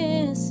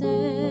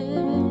missing.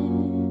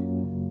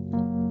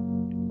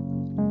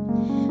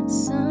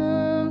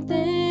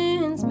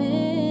 Something's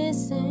missing.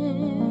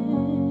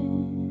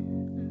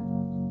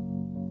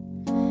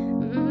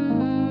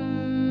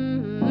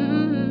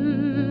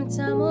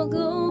 Time will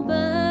go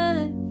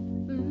by.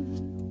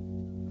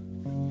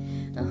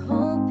 I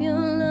hope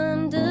you'll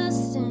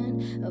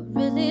understand. I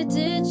really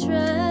did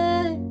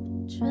try.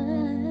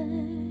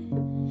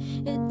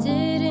 It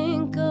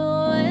didn't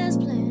go as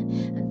planned.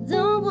 I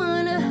don't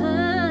wanna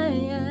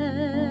hide,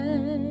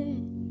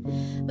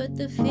 but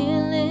the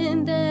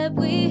feeling that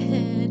we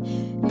had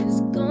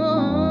is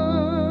gone.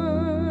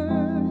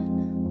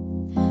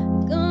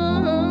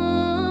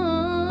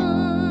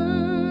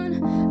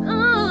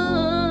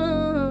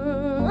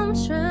 Oh, I'm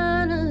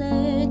trying to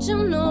let you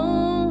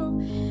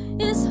know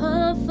it's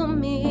hard for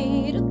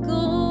me to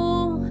go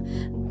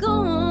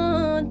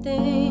on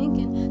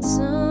thinking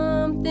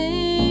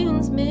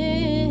something's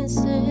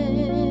missing.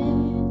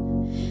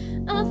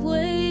 I've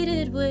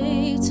waited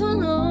way too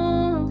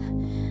long.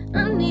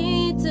 I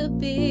need to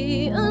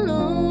be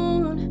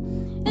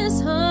alone.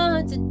 It's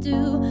hard to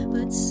do,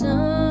 but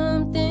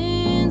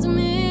something's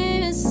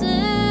missing.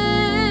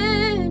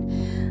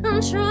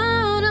 I'm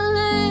trying to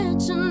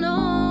let you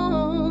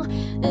know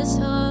it's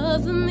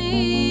hard for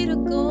me to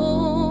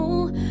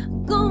go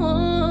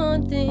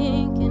on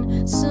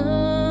thinking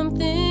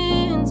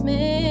something's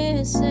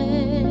missing.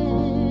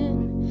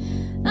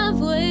 I've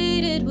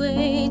waited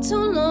way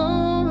too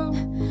long.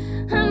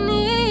 I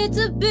need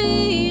to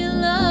be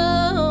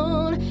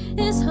alone.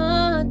 It's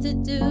hard to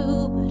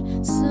do,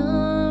 but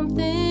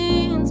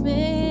something's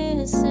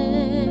missing.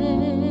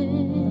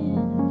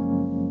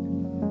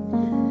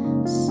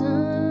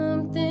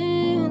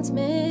 Something's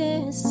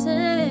missing.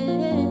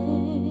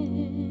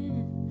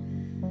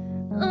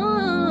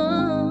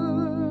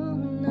 Oh,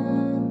 no.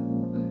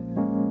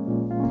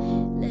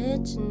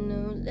 Let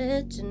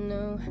you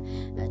know.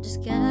 I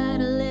just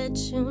gotta let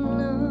you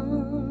know.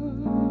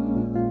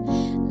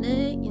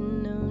 Let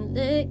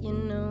you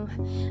know.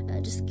 I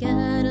just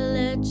gotta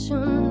let you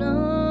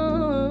know.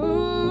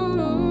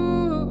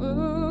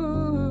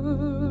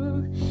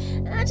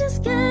 I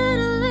just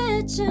gotta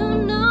let you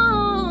know.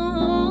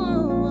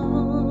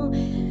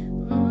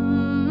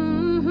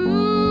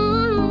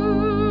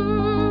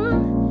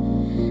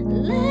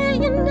 Let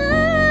you know.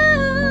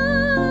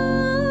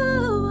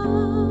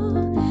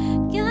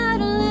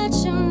 Gotta let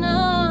you know.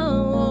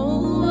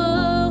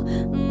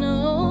 No.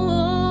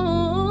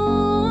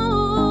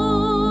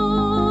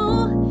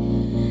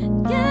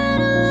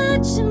 Gotta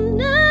let you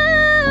know.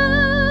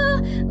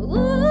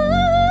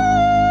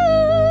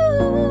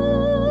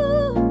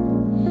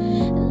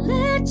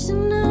 Let you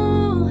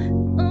know.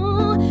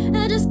 Oh, I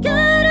just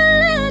gotta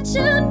let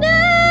you know.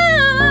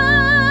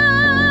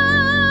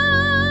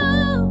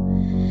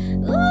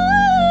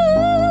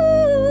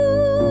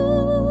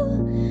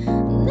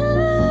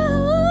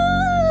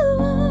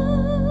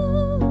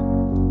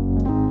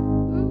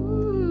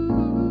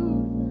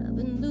 I've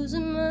been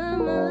losing my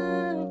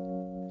mind,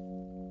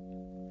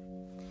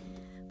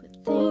 but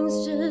things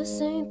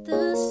just ain't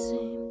the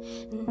same,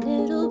 and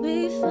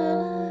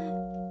fine.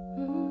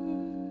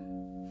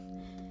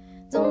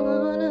 Don't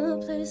wanna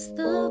place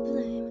the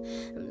blame.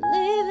 I'm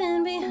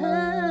leaving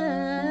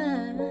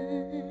behind.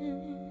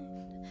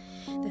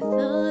 The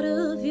thought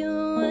of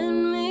you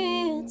and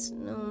me, it's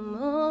no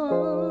more.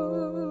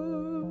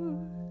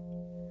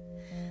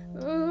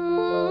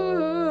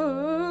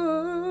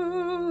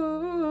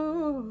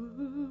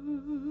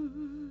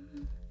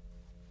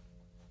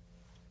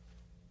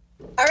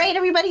 All right,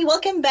 everybody,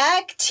 welcome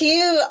back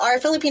to our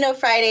Filipino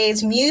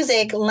Fridays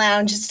Music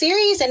Lounge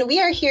series. And we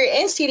are here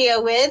in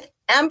studio with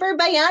Amber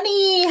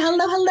Bayani.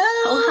 Hello, hello.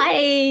 Oh,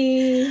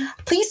 hi.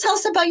 Please tell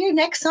us about your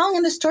next song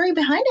and the story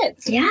behind it.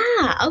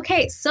 Yeah.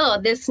 Okay. So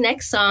this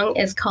next song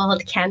is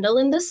called Candle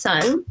in the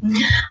Sun.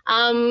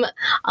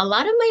 A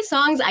lot of my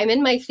songs, I'm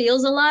in my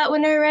feels a lot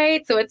when I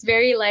write. So it's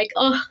very like,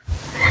 oh,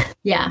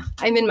 yeah,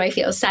 I'm in my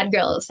feels. Sad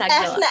girl.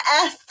 F na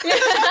F.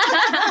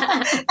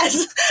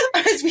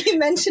 as we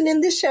mentioned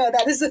in the show,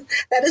 that is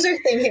our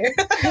thing here.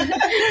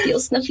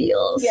 Feels na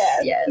feels.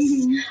 Yes. Yes.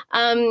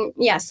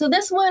 Yeah. So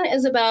this one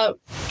is about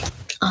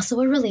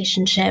also a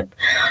relationship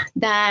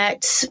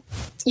that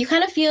you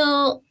kind of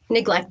feel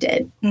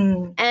neglected.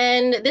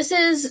 And this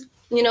is,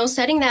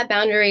 setting that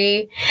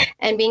boundary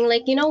and being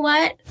like, you know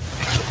what?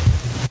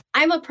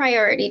 I'm a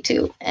priority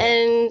too.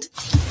 And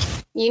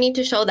you need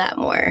to show that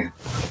more.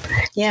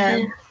 Yeah.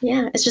 And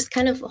yeah. It's just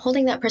kind of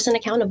holding that person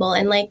accountable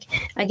and like,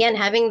 again,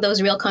 having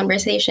those real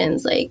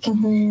conversations. Like,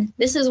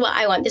 this is what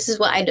I want. This is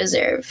what I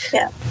deserve.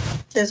 Yeah.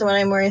 This is what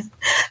I'm worth.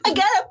 I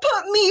gotta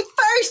put me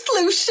first,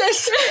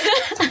 Lucius.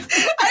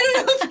 I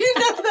don't know if you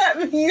know that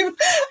meme.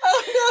 Oh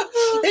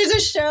no. There's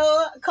a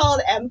show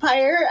called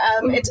Empire.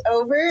 It's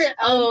over.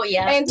 Oh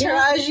yeah. And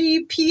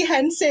Taraji P.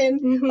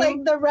 Henson,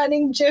 like the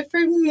running gif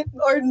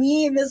or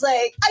meme is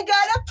like, I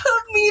gotta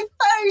put me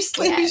first,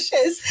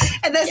 Lucius.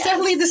 And that's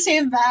definitely the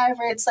same vibe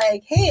where it's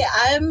like, hey,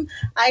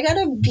 I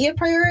gotta be a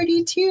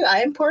priority too.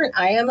 I'm important.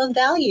 I am of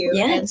value.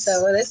 Yes. And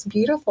so that's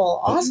beautiful.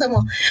 Awesome.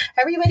 Well,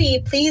 everybody,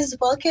 please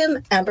welcome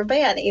Amber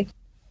Bayani.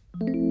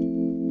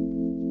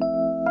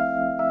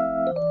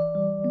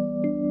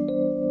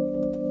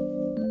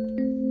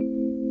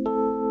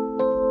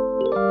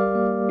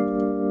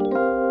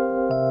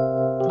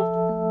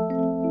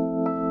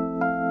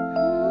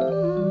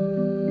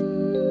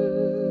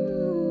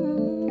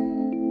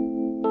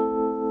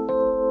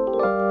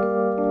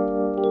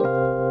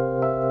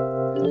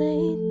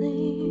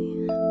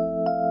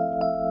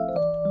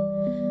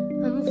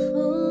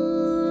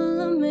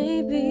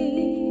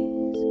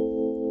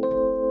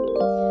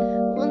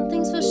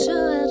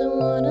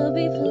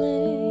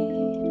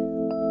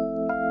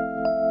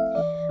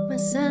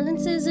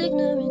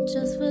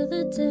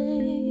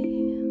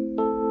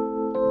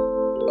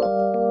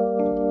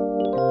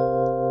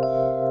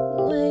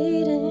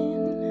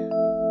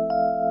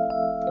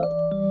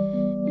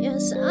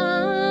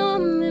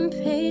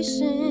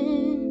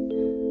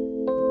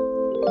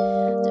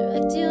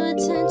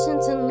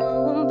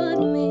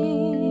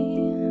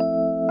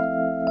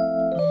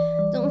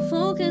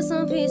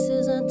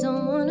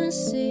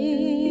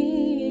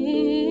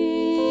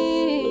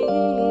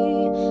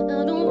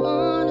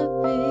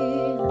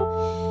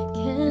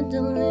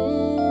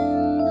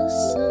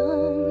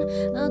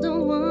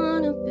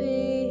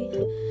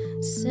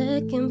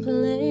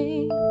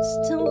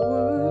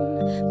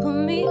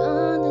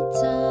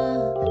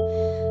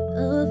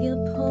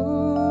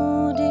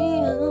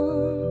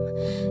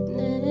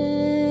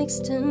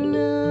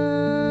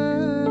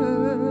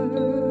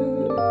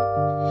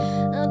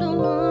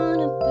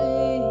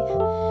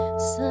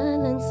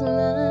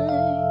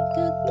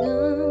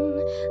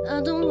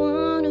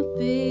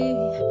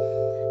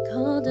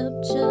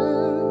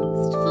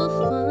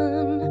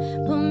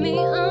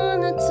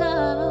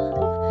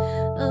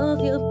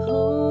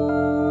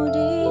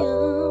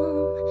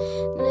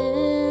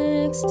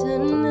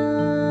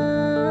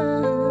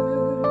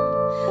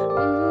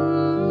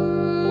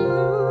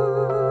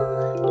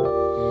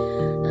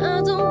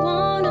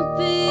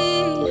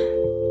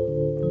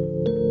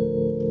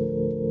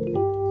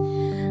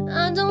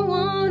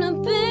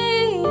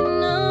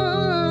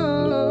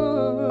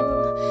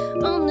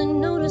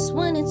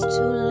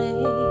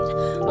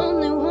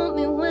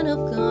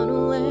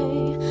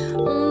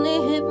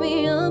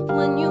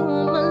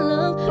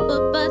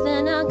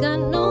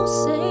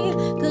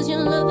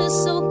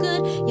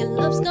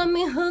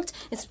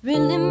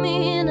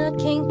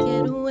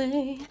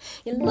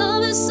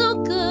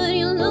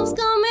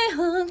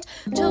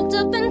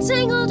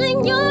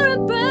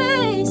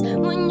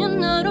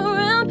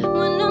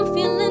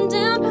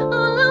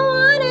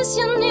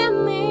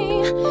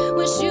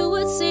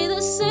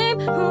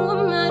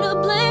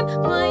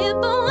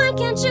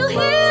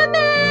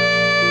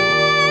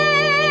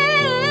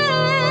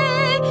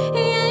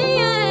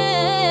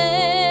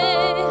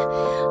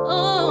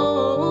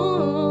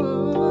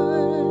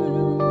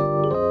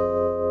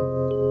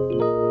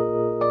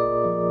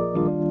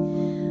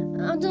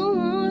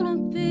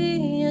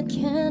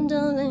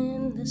 Candle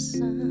in the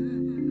sun.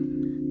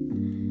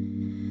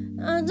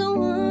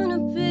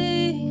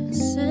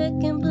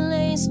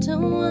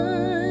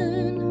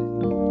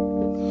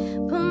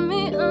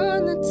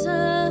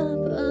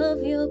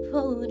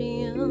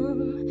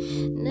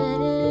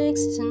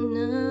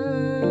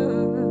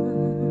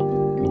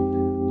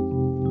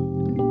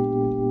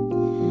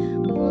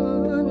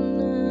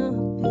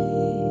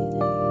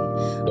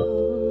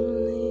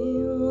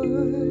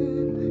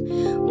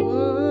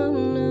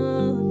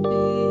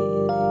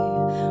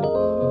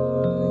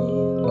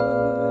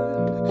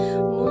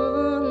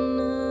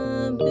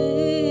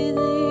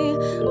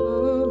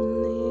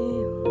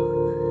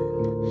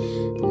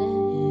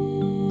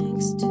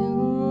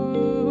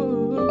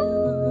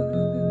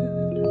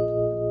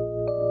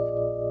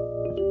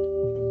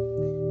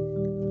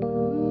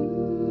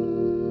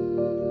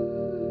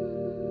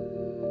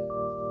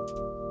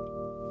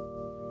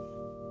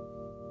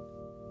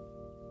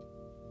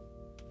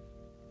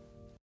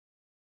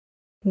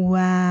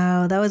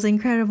 Wow, that was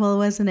incredible,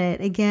 wasn't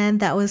it? Again,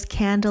 that was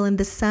Candle in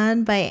the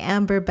Sun by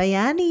Amber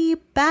Bayani.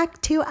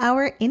 Back to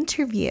our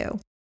interview.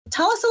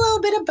 Tell us a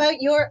little bit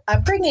about your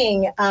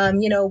upbringing.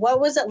 What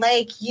was it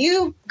like?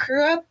 You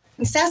grew up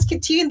in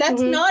Saskatoon.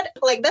 That's not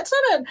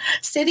a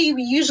city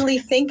we usually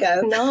think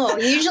of. No,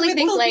 you usually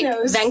think like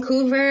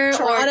Vancouver,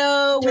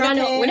 Toronto,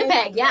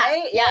 Winnipeg. Yeah,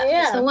 right? yeah,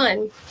 that's the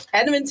one.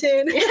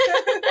 Edmonton.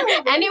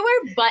 Anywhere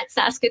but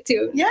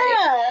Saskatoon.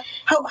 Yeah.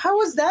 How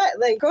was that?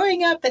 Like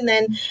growing up, and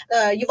then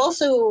you've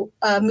also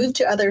moved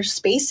to other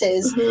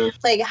spaces.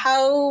 Like,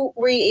 how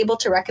were you able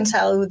to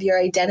reconcile with your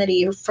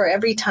identity for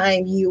every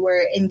time you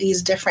were in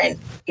these different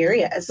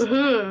areas?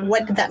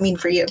 What did that mean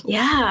for you?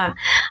 Yeah.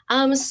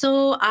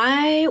 So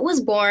I was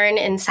born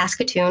in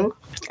Saskatoon.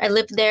 I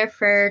lived there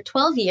for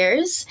 12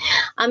 years.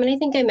 And I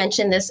think I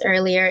mentioned this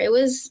earlier. It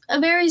was a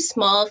very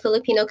small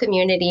Filipino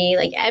community.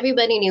 Like,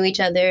 everybody knew each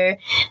other.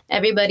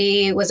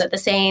 Everybody was at the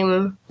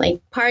same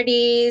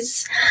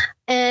parties.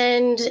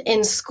 And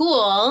in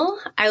school,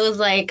 I was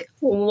like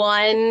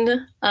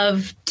one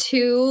of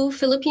two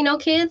Filipino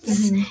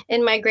kids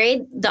in my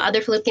grade, the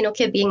other Filipino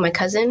kid being my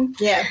cousin.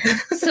 Yeah.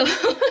 So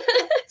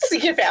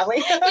your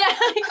family. Yeah,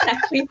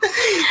 exactly.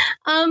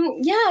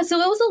 So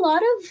it was a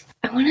lot of,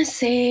 I want to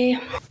say,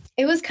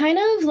 it was kind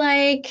of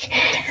like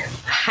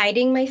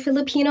hiding my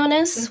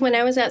Filipino-ness when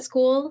I was at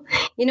school.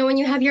 You know, when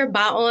you have your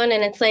baon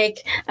and it's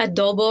like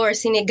adobo or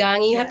sinigang,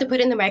 and you have to put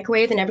it in the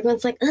microwave and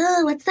everyone's like,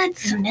 oh, what's that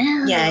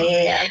smell?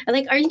 Yeah. And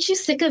like, aren't you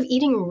sick of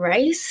eating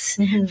rice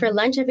for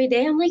lunch every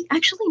day? I'm like,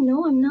 actually,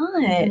 no, I'm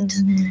not.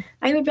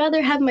 I would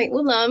rather have my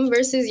ulam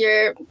versus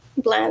your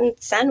bland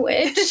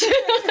sandwich.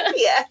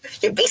 Yeah,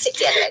 your basic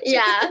sandwich.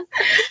 Yeah.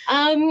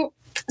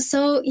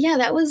 So yeah,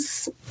 that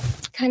was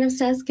kind of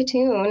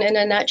Saskatoon in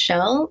a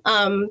nutshell.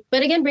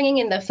 But again, bringing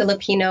in the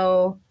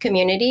Filipino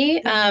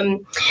community,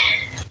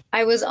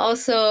 I was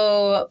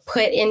also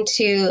put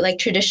into like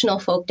traditional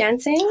folk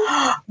dancing.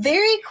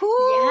 Very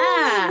cool.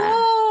 Yeah.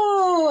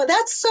 Whoa,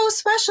 that's so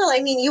special.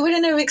 I mean, you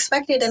wouldn't have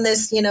expected in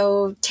this,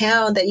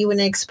 town that you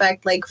wouldn't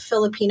expect like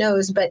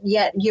Filipinos, but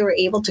yet you were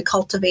able to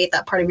cultivate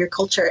that part of your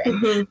culture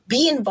and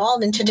be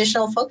involved in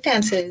traditional folk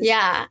dances.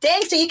 Yeah.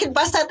 Dang, so you could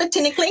bust out the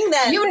tinikling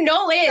then. You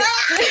know it.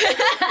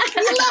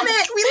 We love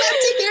it. We love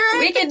to hear it.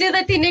 We could do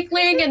the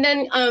tinikling, and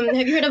then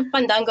have you heard of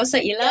Pandango sa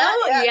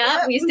Ilaw?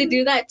 Yeah. We used to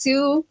do that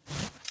too.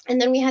 And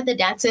then we had the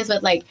dances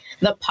with like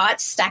the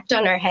pots stacked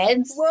on our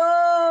heads.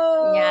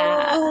 Whoa.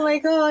 Yeah. Oh my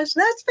gosh.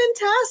 That's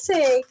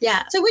fantastic.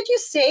 Yeah. So would you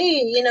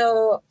say,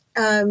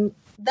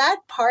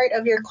 that part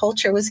of your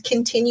culture was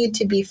continued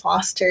to be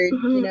fostered,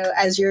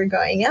 as you're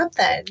growing up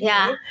then?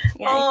 Yeah.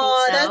 Yeah,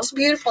 Oh, I think so. that's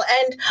beautiful.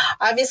 And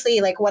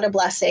obviously, like, what a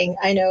blessing.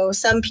 I know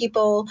some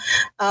people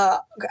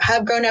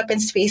have grown up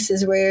in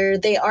spaces where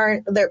there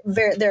are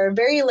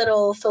very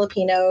little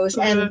Filipinos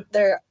and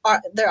there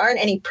aren't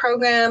any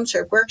programs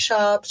or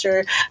workshops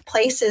or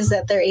places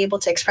that they're able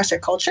to express their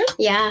culture.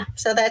 Yeah.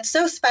 So that's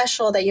so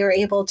special that you were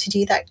able to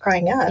do that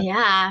growing up.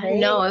 Yeah. Right?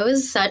 No, it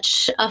was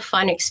such a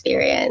fun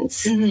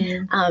experience.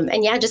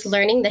 And yeah, just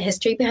learning the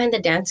history behind the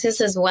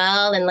dances as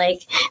well, and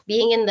like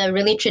being in the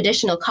really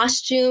traditional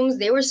costumes.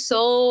 They were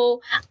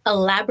so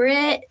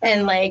elaborate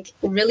and like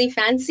really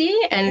fancy,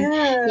 and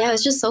yeah, it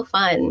was just so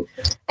fun.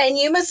 And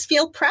you must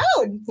feel proud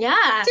Yeah.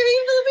 to be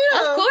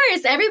Filipino. Of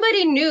course,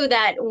 everybody knew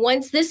that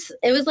once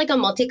it was like a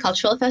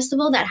multicultural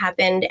festival that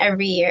happened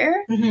every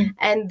year,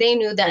 and they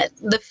knew that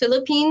the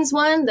Philippines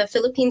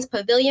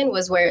pavilion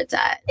was where it's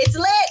at. It's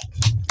lit.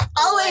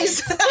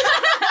 Always. The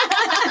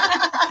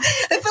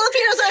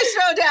Filipinos always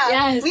throw down.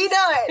 Yes. We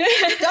know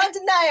it. Don't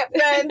deny it,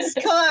 friends.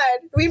 Come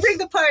on. We bring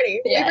the party.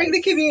 Yes. We bring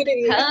the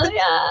community. Hell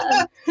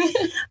yeah.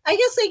 I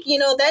guess,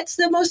 that's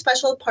the most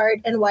special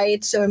part and why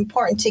it's so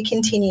important to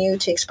continue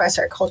to express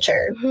our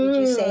culture, would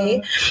you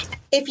say?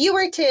 If you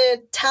were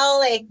to tell,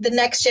 like, the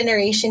next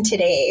generation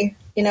today,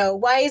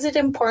 why is it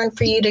important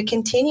for you to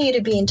continue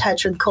to be in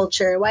touch with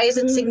culture? Why is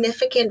it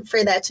significant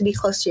for that to be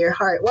close to your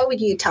heart? What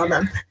would you tell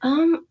them?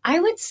 I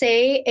would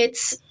say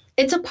it's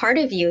a part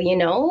of you,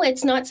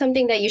 It's not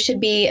something that you should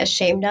be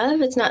ashamed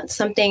of. It's not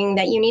something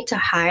that you need to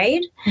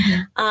hide.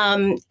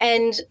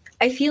 And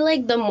I feel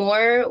like the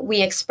more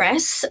we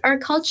express our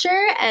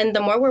culture and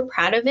the more we're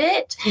proud of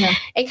it,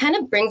 it kind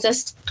of brings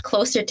us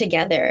closer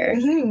together,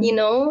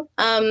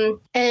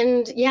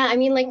 And yeah, I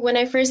mean, like when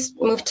I first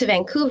moved to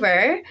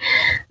Vancouver,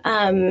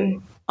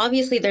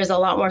 obviously there's a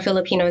lot more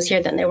Filipinos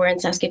here than there were in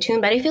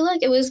Saskatoon, but I feel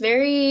like it was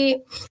very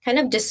kind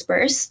of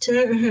dispersed.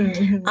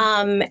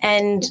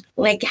 And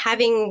like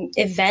having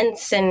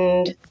events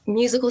and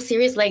musical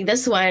series like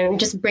this one,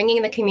 just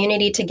bringing the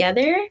community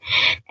together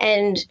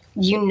and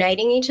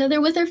uniting each other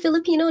with our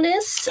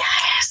Filipino-ness.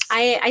 Yes.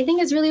 I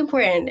think it's really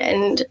important,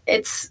 and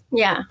it's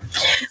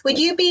Would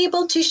you be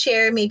able to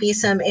share maybe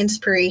some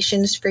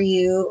inspirations for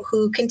you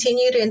who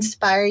continue to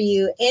inspire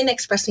you in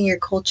expressing your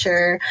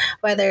culture,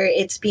 whether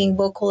it's being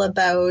vocal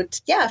about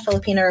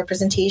Filipino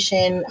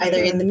representation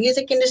either in the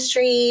music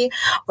industry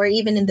or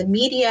even in the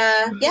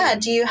media?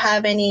 Do you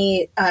have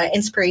any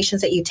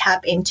inspirations that you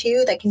tap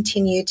into that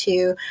continue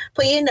to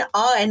put you in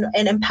awe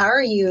and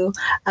empower you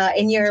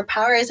in your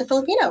power as a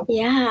Filipino?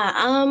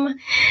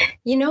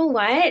 You know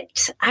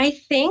what? I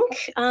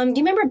think, do you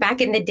remember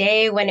back in the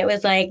day when it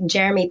was like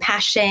Jeremy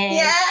Passion,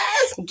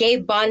 Yes!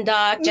 Gabe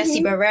Bondoc,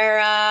 Jesse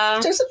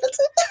Barrera? Joseph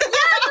Vincent?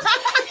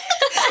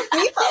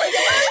 Me following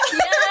him.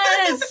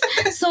 Yes!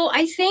 So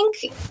I think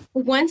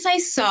once I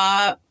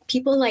saw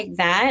people like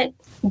that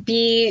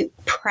be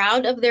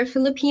proud of their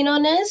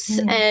Filipino-ness,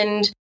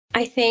 and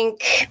I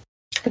think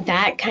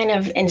that kind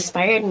of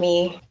inspired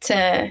me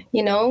to,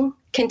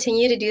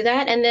 continue to do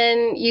that. And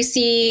then you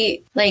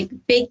see like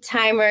big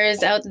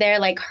timers out there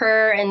like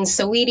her and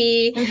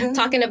Saweetie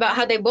talking about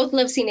how they both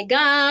love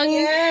sinigang.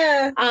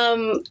 Yeah.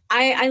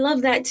 I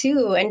love that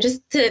too. And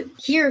just to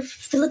hear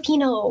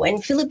Filipino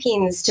and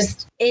Philippines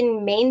just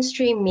in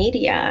mainstream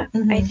media,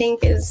 I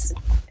think is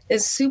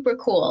super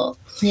cool.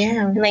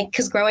 Yeah. Like,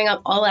 because growing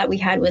up, all that we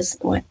had was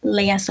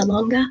Lea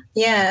Salonga.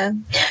 Yeah.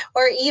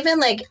 Or even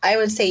like, I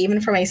would say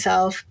even for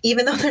myself,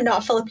 even though they're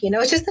not Filipino,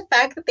 it's just the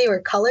fact that they were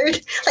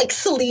colored, like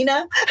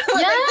Selena,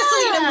 like the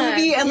Selena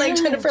movie, and like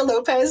Jennifer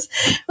Lopez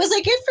was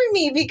like good for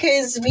me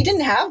because we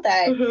didn't have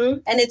that.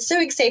 And it's so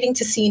exciting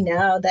to see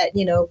now that,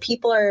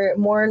 people are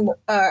more and more,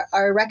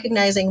 are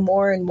recognizing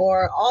more and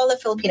more all the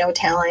Filipino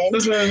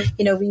talent.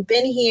 We've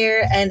been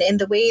here, and in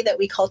the way that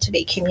we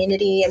cultivate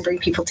community and bring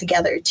people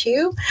together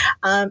too.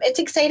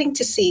 It's exciting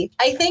to see.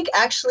 I think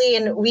actually,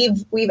 and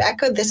we've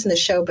echoed this in the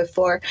show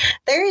before,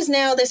 there is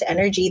now this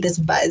energy, this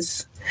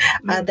buzz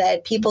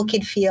that people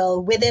could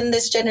feel within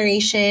this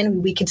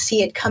generation. We could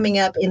see it coming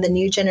up in the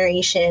new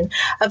generation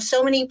of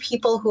so many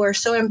people who are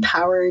so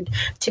empowered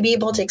to be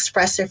able to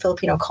express their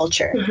Filipino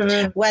culture,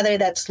 whether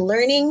that's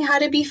learning how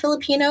to be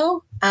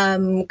Filipino,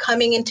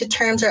 coming into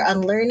terms or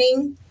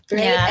unlearning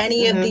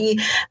any of the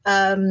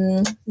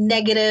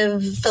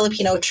negative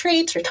Filipino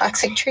traits or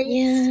toxic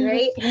traits,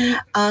 right?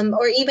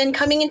 Or even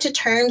coming into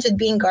terms with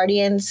being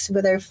guardians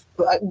with our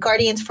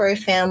guardians for a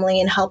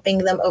family and helping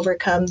them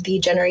overcome the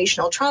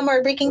generational trauma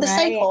or breaking the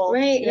cycle,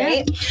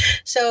 right?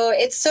 So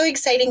it's so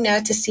exciting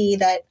now to see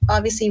that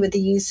obviously with the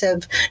use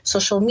of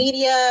social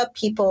media,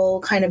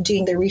 people kind of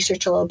doing the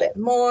research a little bit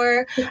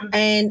more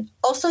and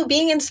also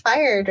being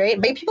inspired,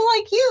 right? By people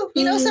like you.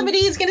 You know, somebody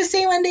is going to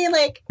say one day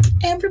like,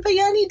 Amber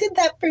Bayani did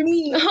that for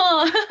me,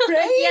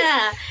 right?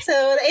 Yeah.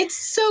 So it's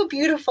so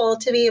beautiful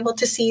to be able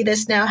to see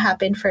this now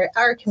happen for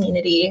our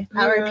community,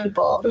 our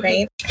people,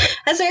 right?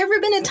 Has there ever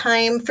been a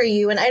time for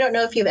you, and I don't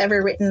know if you've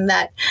ever written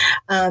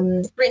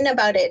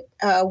about it,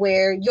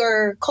 where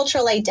your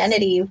cultural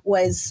identity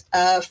was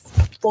a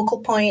focal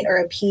point or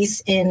a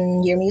piece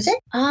in your music?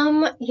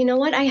 You know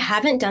what? I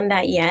haven't done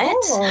that yet,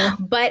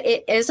 but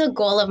it is a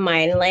goal of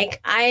mine.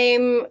 Like,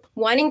 I'm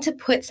wanting to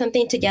put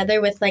something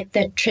together with like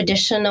the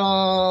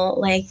traditional,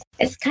 like,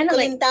 it's kind of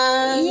like,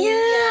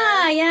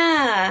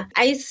 yeah.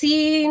 I've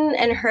seen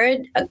and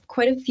heard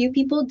quite a few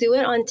people do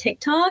it on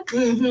TikTok.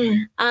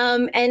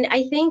 And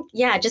I think,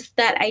 just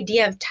that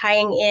idea of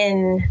tying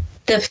in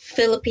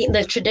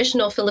the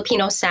traditional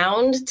Filipino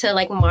sound to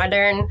like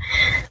modern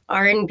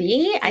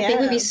R&B, I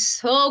think would be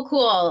so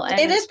cool. And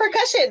it is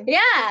percussion.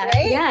 Yeah.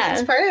 Right? Yeah.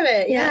 It's part of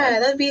it. Yeah,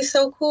 that'd be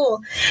so cool.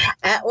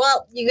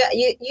 Well, you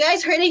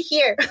guys heard it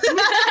here.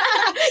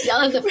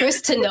 Y'all are the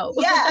first to know.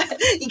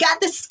 You got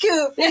the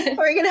scoop.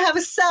 We're going to have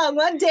a song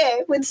one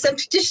day with some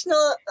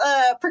traditional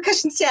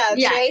percussion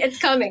sounds, right? It's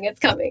coming. It's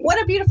coming. What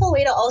a beautiful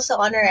way to also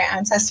honor our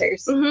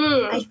ancestors.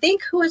 I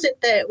think, who?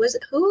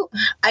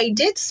 I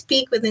did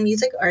speak with a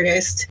music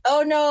artist.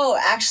 Oh no,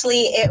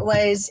 actually it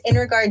was in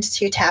regards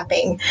to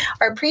tapping.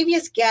 Our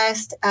previous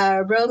guest,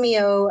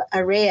 Romeo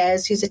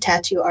Reyes, who's a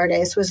tattoo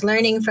artist, was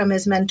learning from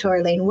his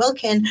mentor, Lane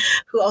Wilkin,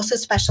 who also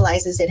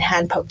specializes in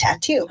hand poke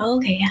tattoo.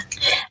 Okay, yeah.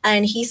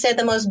 And he said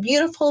the most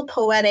beautiful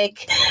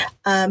poetic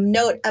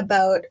note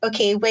about,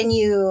 when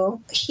you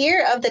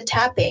hear of the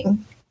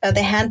tapping, of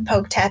the hand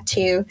poke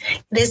tattoo,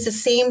 it is the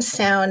same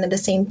sound and the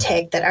same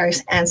tick that our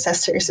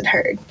ancestors had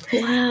heard.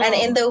 Wow. And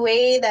in the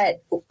way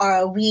that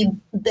we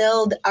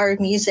build our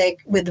music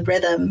with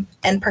rhythm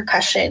and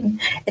percussion,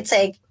 it's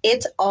like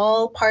it's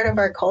all part of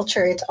our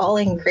culture. It's all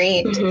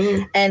ingrained.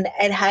 And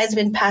it has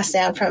been passed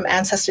down from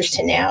ancestors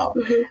to now.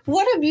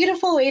 What a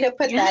beautiful way to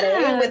put that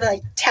in, with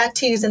like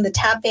tattoos and the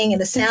tapping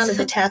and the sound of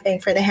the tapping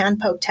for the hand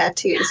poke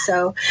tattoos.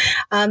 So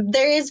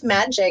there is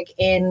magic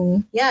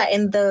in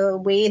the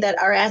way that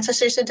our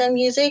ancestors have done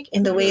music,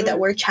 in the way that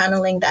we're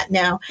channeling that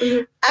now.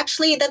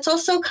 actually, that's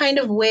also kind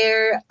of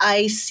where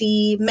I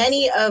see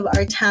many of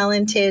our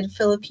talented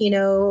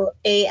Filipino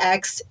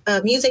AX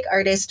music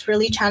artists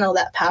really channel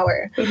that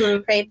power,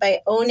 right?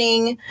 By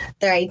owning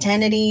their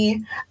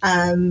identity,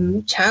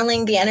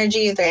 channeling the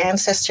energy of their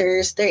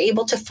ancestors, they're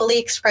able to fully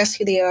express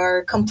who they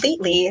are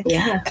completely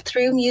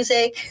through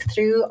music,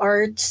 through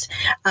arts,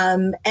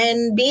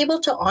 and be able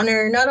to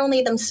honor not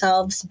only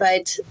themselves,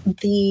 but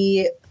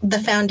the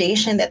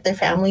foundation that their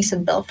families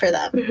have built for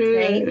them,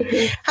 right?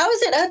 How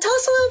is it? Tell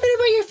us a little bit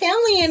about your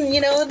family and,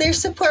 their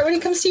support when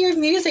it comes to your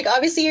music.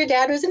 Obviously, your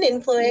dad was an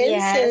influence.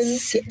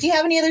 Yes. And do you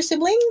have any other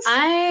siblings?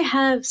 I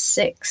have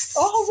 6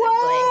 siblings.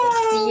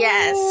 Wow.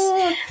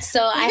 Yes.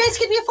 So you guys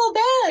could be a full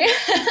band.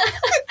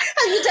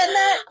 Have you done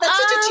that? That's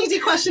such a cheesy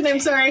question. I'm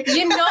sorry.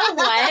 You know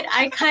what?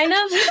 I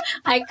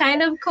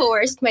kind of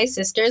coerced my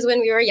sisters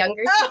when we were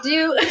younger to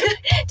do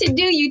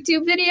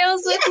YouTube videos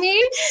with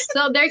me.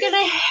 So they're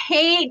gonna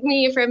hate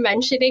me for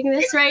mentioning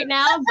this right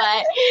now.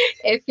 But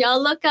if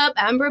y'all look up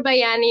Amber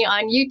Bayani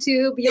on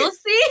YouTube, you'll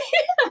see.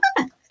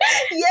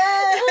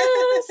 Yeah.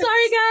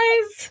 Sorry,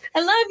 guys. I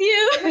love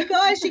you. Oh my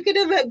gosh, you could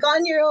have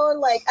gone your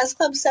own S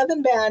Club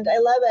 7 band. I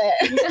love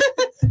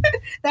it.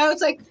 Now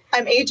it's like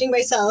I'm aging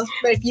myself,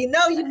 but if you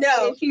know, you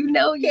know. If you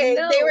know, you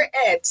know. They were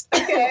it.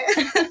 Okay.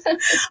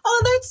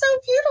 Oh, that's so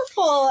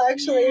beautiful,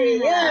 actually.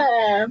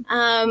 Yeah.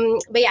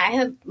 But yeah, I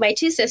have my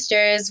 2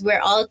 sisters.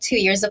 We're all 2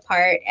 years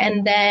apart,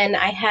 and then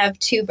I have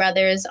 2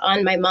 brothers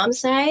on my mom's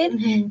side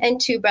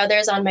and 2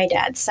 brothers on my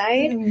dad's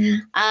side.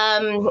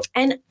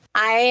 And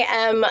I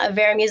am a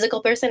very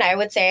musical person. I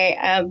would say,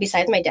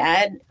 besides my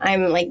dad,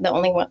 I'm the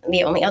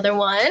only other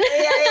one.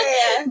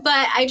 Yeah.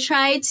 But I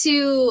try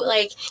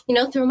to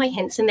throw my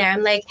hints in there.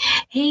 I'm like,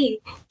 hey,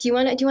 do you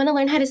want to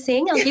learn how to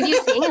sing? I'll give you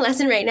a singing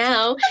lesson right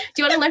now. Do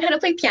you want to learn how to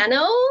play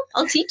piano?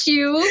 I'll teach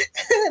you.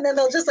 And then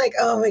they'll just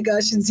oh my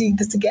gosh, I'm seeing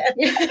this again.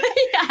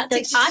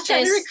 It's she's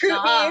trying to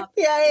recruit me.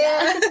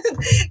 Yeah.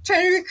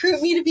 Trying to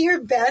recruit me to be her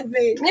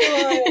bandmate. Come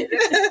on.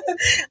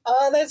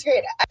 Oh, that's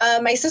great.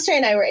 My sister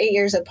and I were 8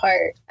 years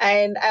apart.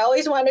 And I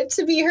always wanted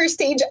to be her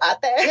stage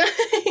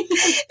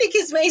ate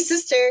because my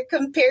sister,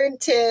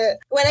 compared to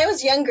when I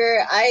was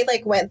younger, I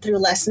went through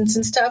lessons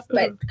and stuff.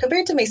 But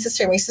compared to my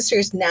sister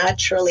is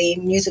naturally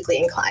musically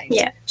inclined.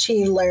 Yeah,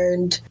 she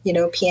learned,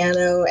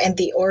 piano and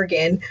the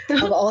organ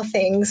of all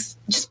things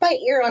just by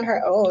ear on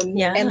her own.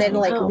 Yeah, and then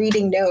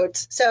reading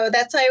notes. So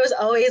that's why I was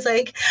always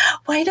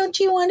why don't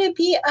you want to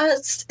be a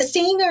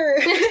singer?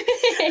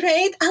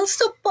 Right? I'll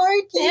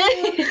support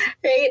you.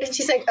 Right? And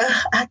she's like,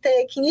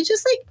 ate, can you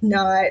just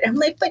not? I'm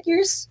like, but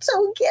you're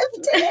so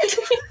gifted.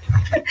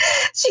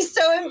 She's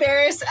so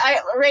embarrassed.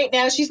 Right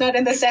now, she's not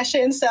in the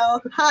session,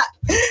 so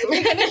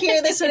you're gonna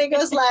hear this when it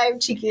goes live,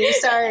 Chiki.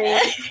 Sorry,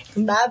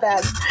 my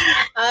bad.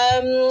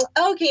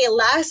 Okay.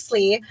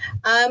 Lastly,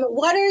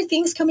 what are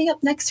things coming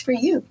up next for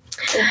you?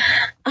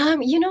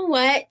 You know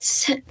what?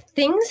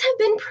 Things have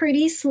been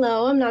pretty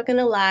slow. I'm not going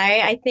to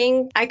lie. I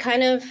think I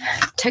kind of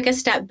took a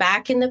step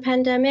back in the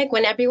pandemic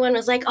when everyone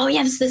was like, oh,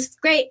 yes, this is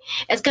great.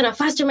 It's going to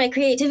foster my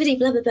creativity,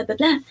 blah, blah, blah, blah,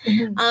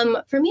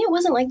 blah. For me, it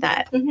wasn't like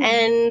that.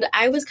 And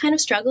I was kind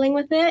of struggling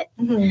with it.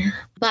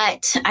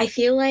 But I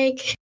feel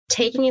like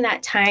taking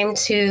that time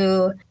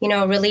to,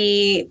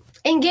 really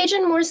engage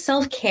in more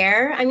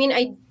self-care. I mean,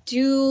 I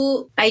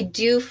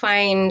do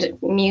find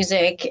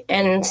music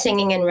and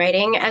singing and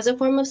writing as a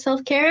form of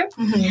self-care.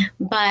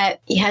 But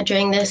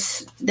during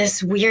this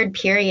weird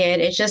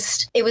period,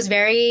 it was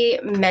very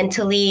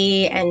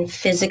mentally and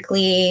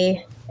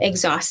physically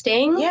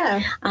exhausting.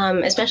 Yeah.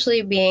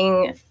 Especially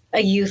being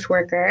a youth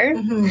worker.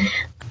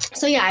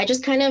 So yeah, I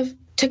just kind of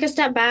took a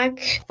step back,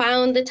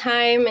 found the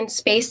time and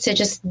space to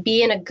just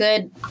be in a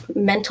good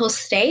mental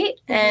state.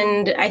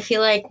 And I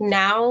feel like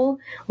now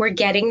we're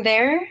getting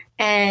there.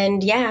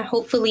 And yeah,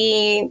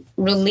 hopefully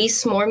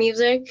release more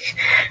music,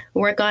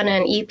 work on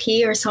an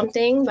EP or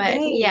something. But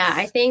yeah,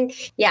 I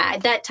think,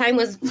 that time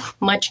was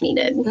much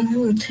needed.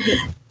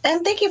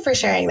 And thank you for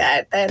sharing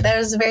that. That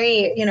was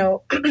very,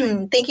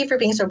 thank you for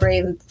being so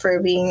brave,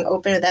 for being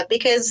open to that,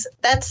 because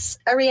that's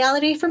a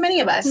reality for many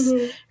of us,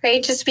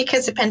 right? Just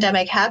because the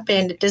pandemic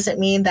happened, it doesn't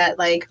mean that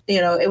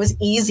it was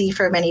easy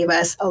for many of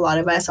us. A lot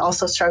of us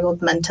also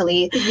struggled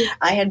mentally.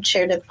 I had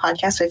shared a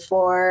podcast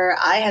before.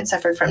 I had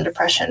suffered from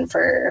depression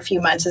for a few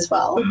months as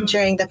well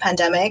during the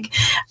pandemic.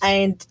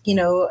 And,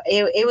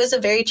 it was a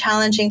very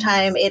challenging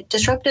time. It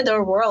disrupted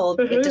our world.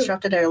 It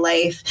disrupted our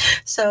life.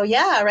 So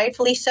yeah,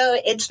 rightfully so.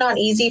 It's not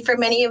easy for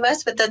many of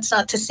us, but that's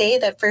not to say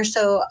that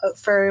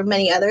for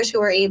many others who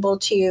are able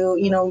to,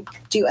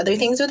 do other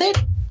things with it,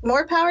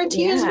 more power to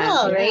you as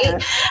well,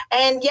 right?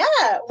 And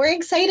we're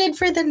excited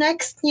for the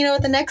next,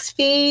 the next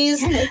phase,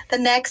 the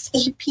next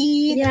EP,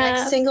 the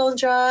next single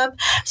drop.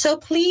 So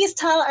please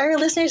tell our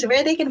listeners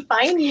where they can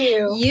find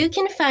you. You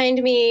can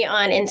find me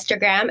on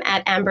Instagram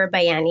at Amber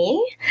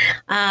Bayani.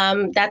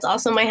 That's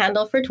also my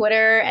handle for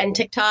Twitter and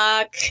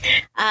TikTok.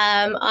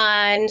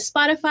 On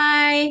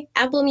Spotify,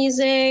 Apple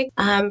Music,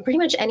 pretty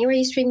much anywhere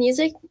you stream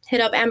music. hit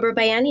up Amber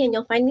Bayani and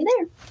you'll find me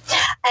there.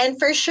 And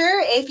for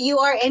sure, if you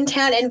are in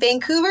town in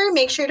Vancouver,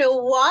 make sure to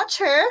watch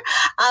her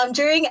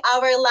during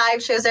our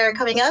live shows that are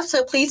coming up.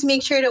 So please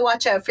make sure to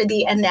watch out for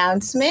the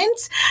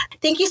announcements.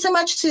 Thank you so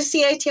much to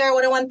CITR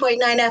 101.9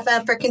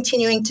 FM for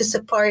continuing to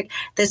support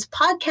this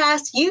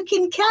podcast. You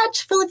can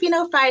catch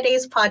Filipino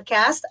Fridays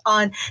podcast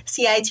on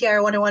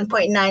CITR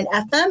 101.9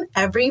 FM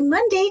every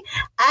Monday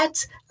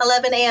at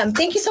 11 a.m.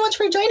 Thank you so much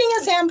for joining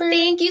us, Amber.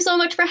 Thank you so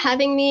much for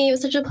having me. It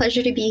was such a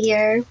pleasure to be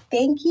here.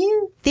 Thank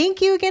you.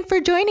 Thank you again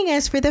for joining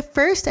us for the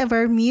first of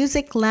our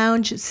Music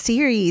Lounge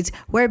series.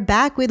 We're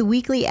back with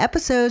weekly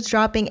episodes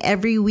dropping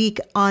every week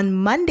on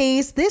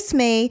Mondays this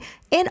May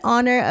in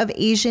honor of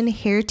Asian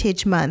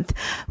Heritage Month.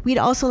 We'd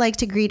also like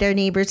to greet our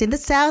neighbors in the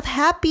South.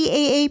 Happy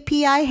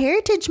AAPI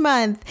Heritage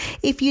Month.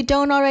 If you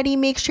don't already,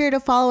 make sure to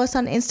follow us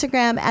on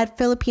Instagram at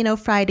Filipino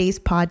Fridays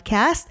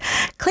Podcast.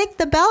 Click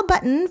the bell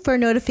button for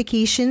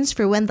notifications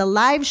for when the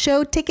live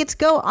show tickets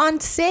go on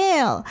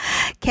sale.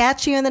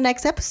 Catch you in the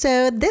next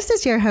episode. This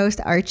is your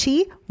host,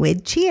 Archie,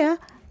 with Chia.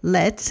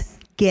 Let's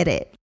get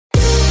it.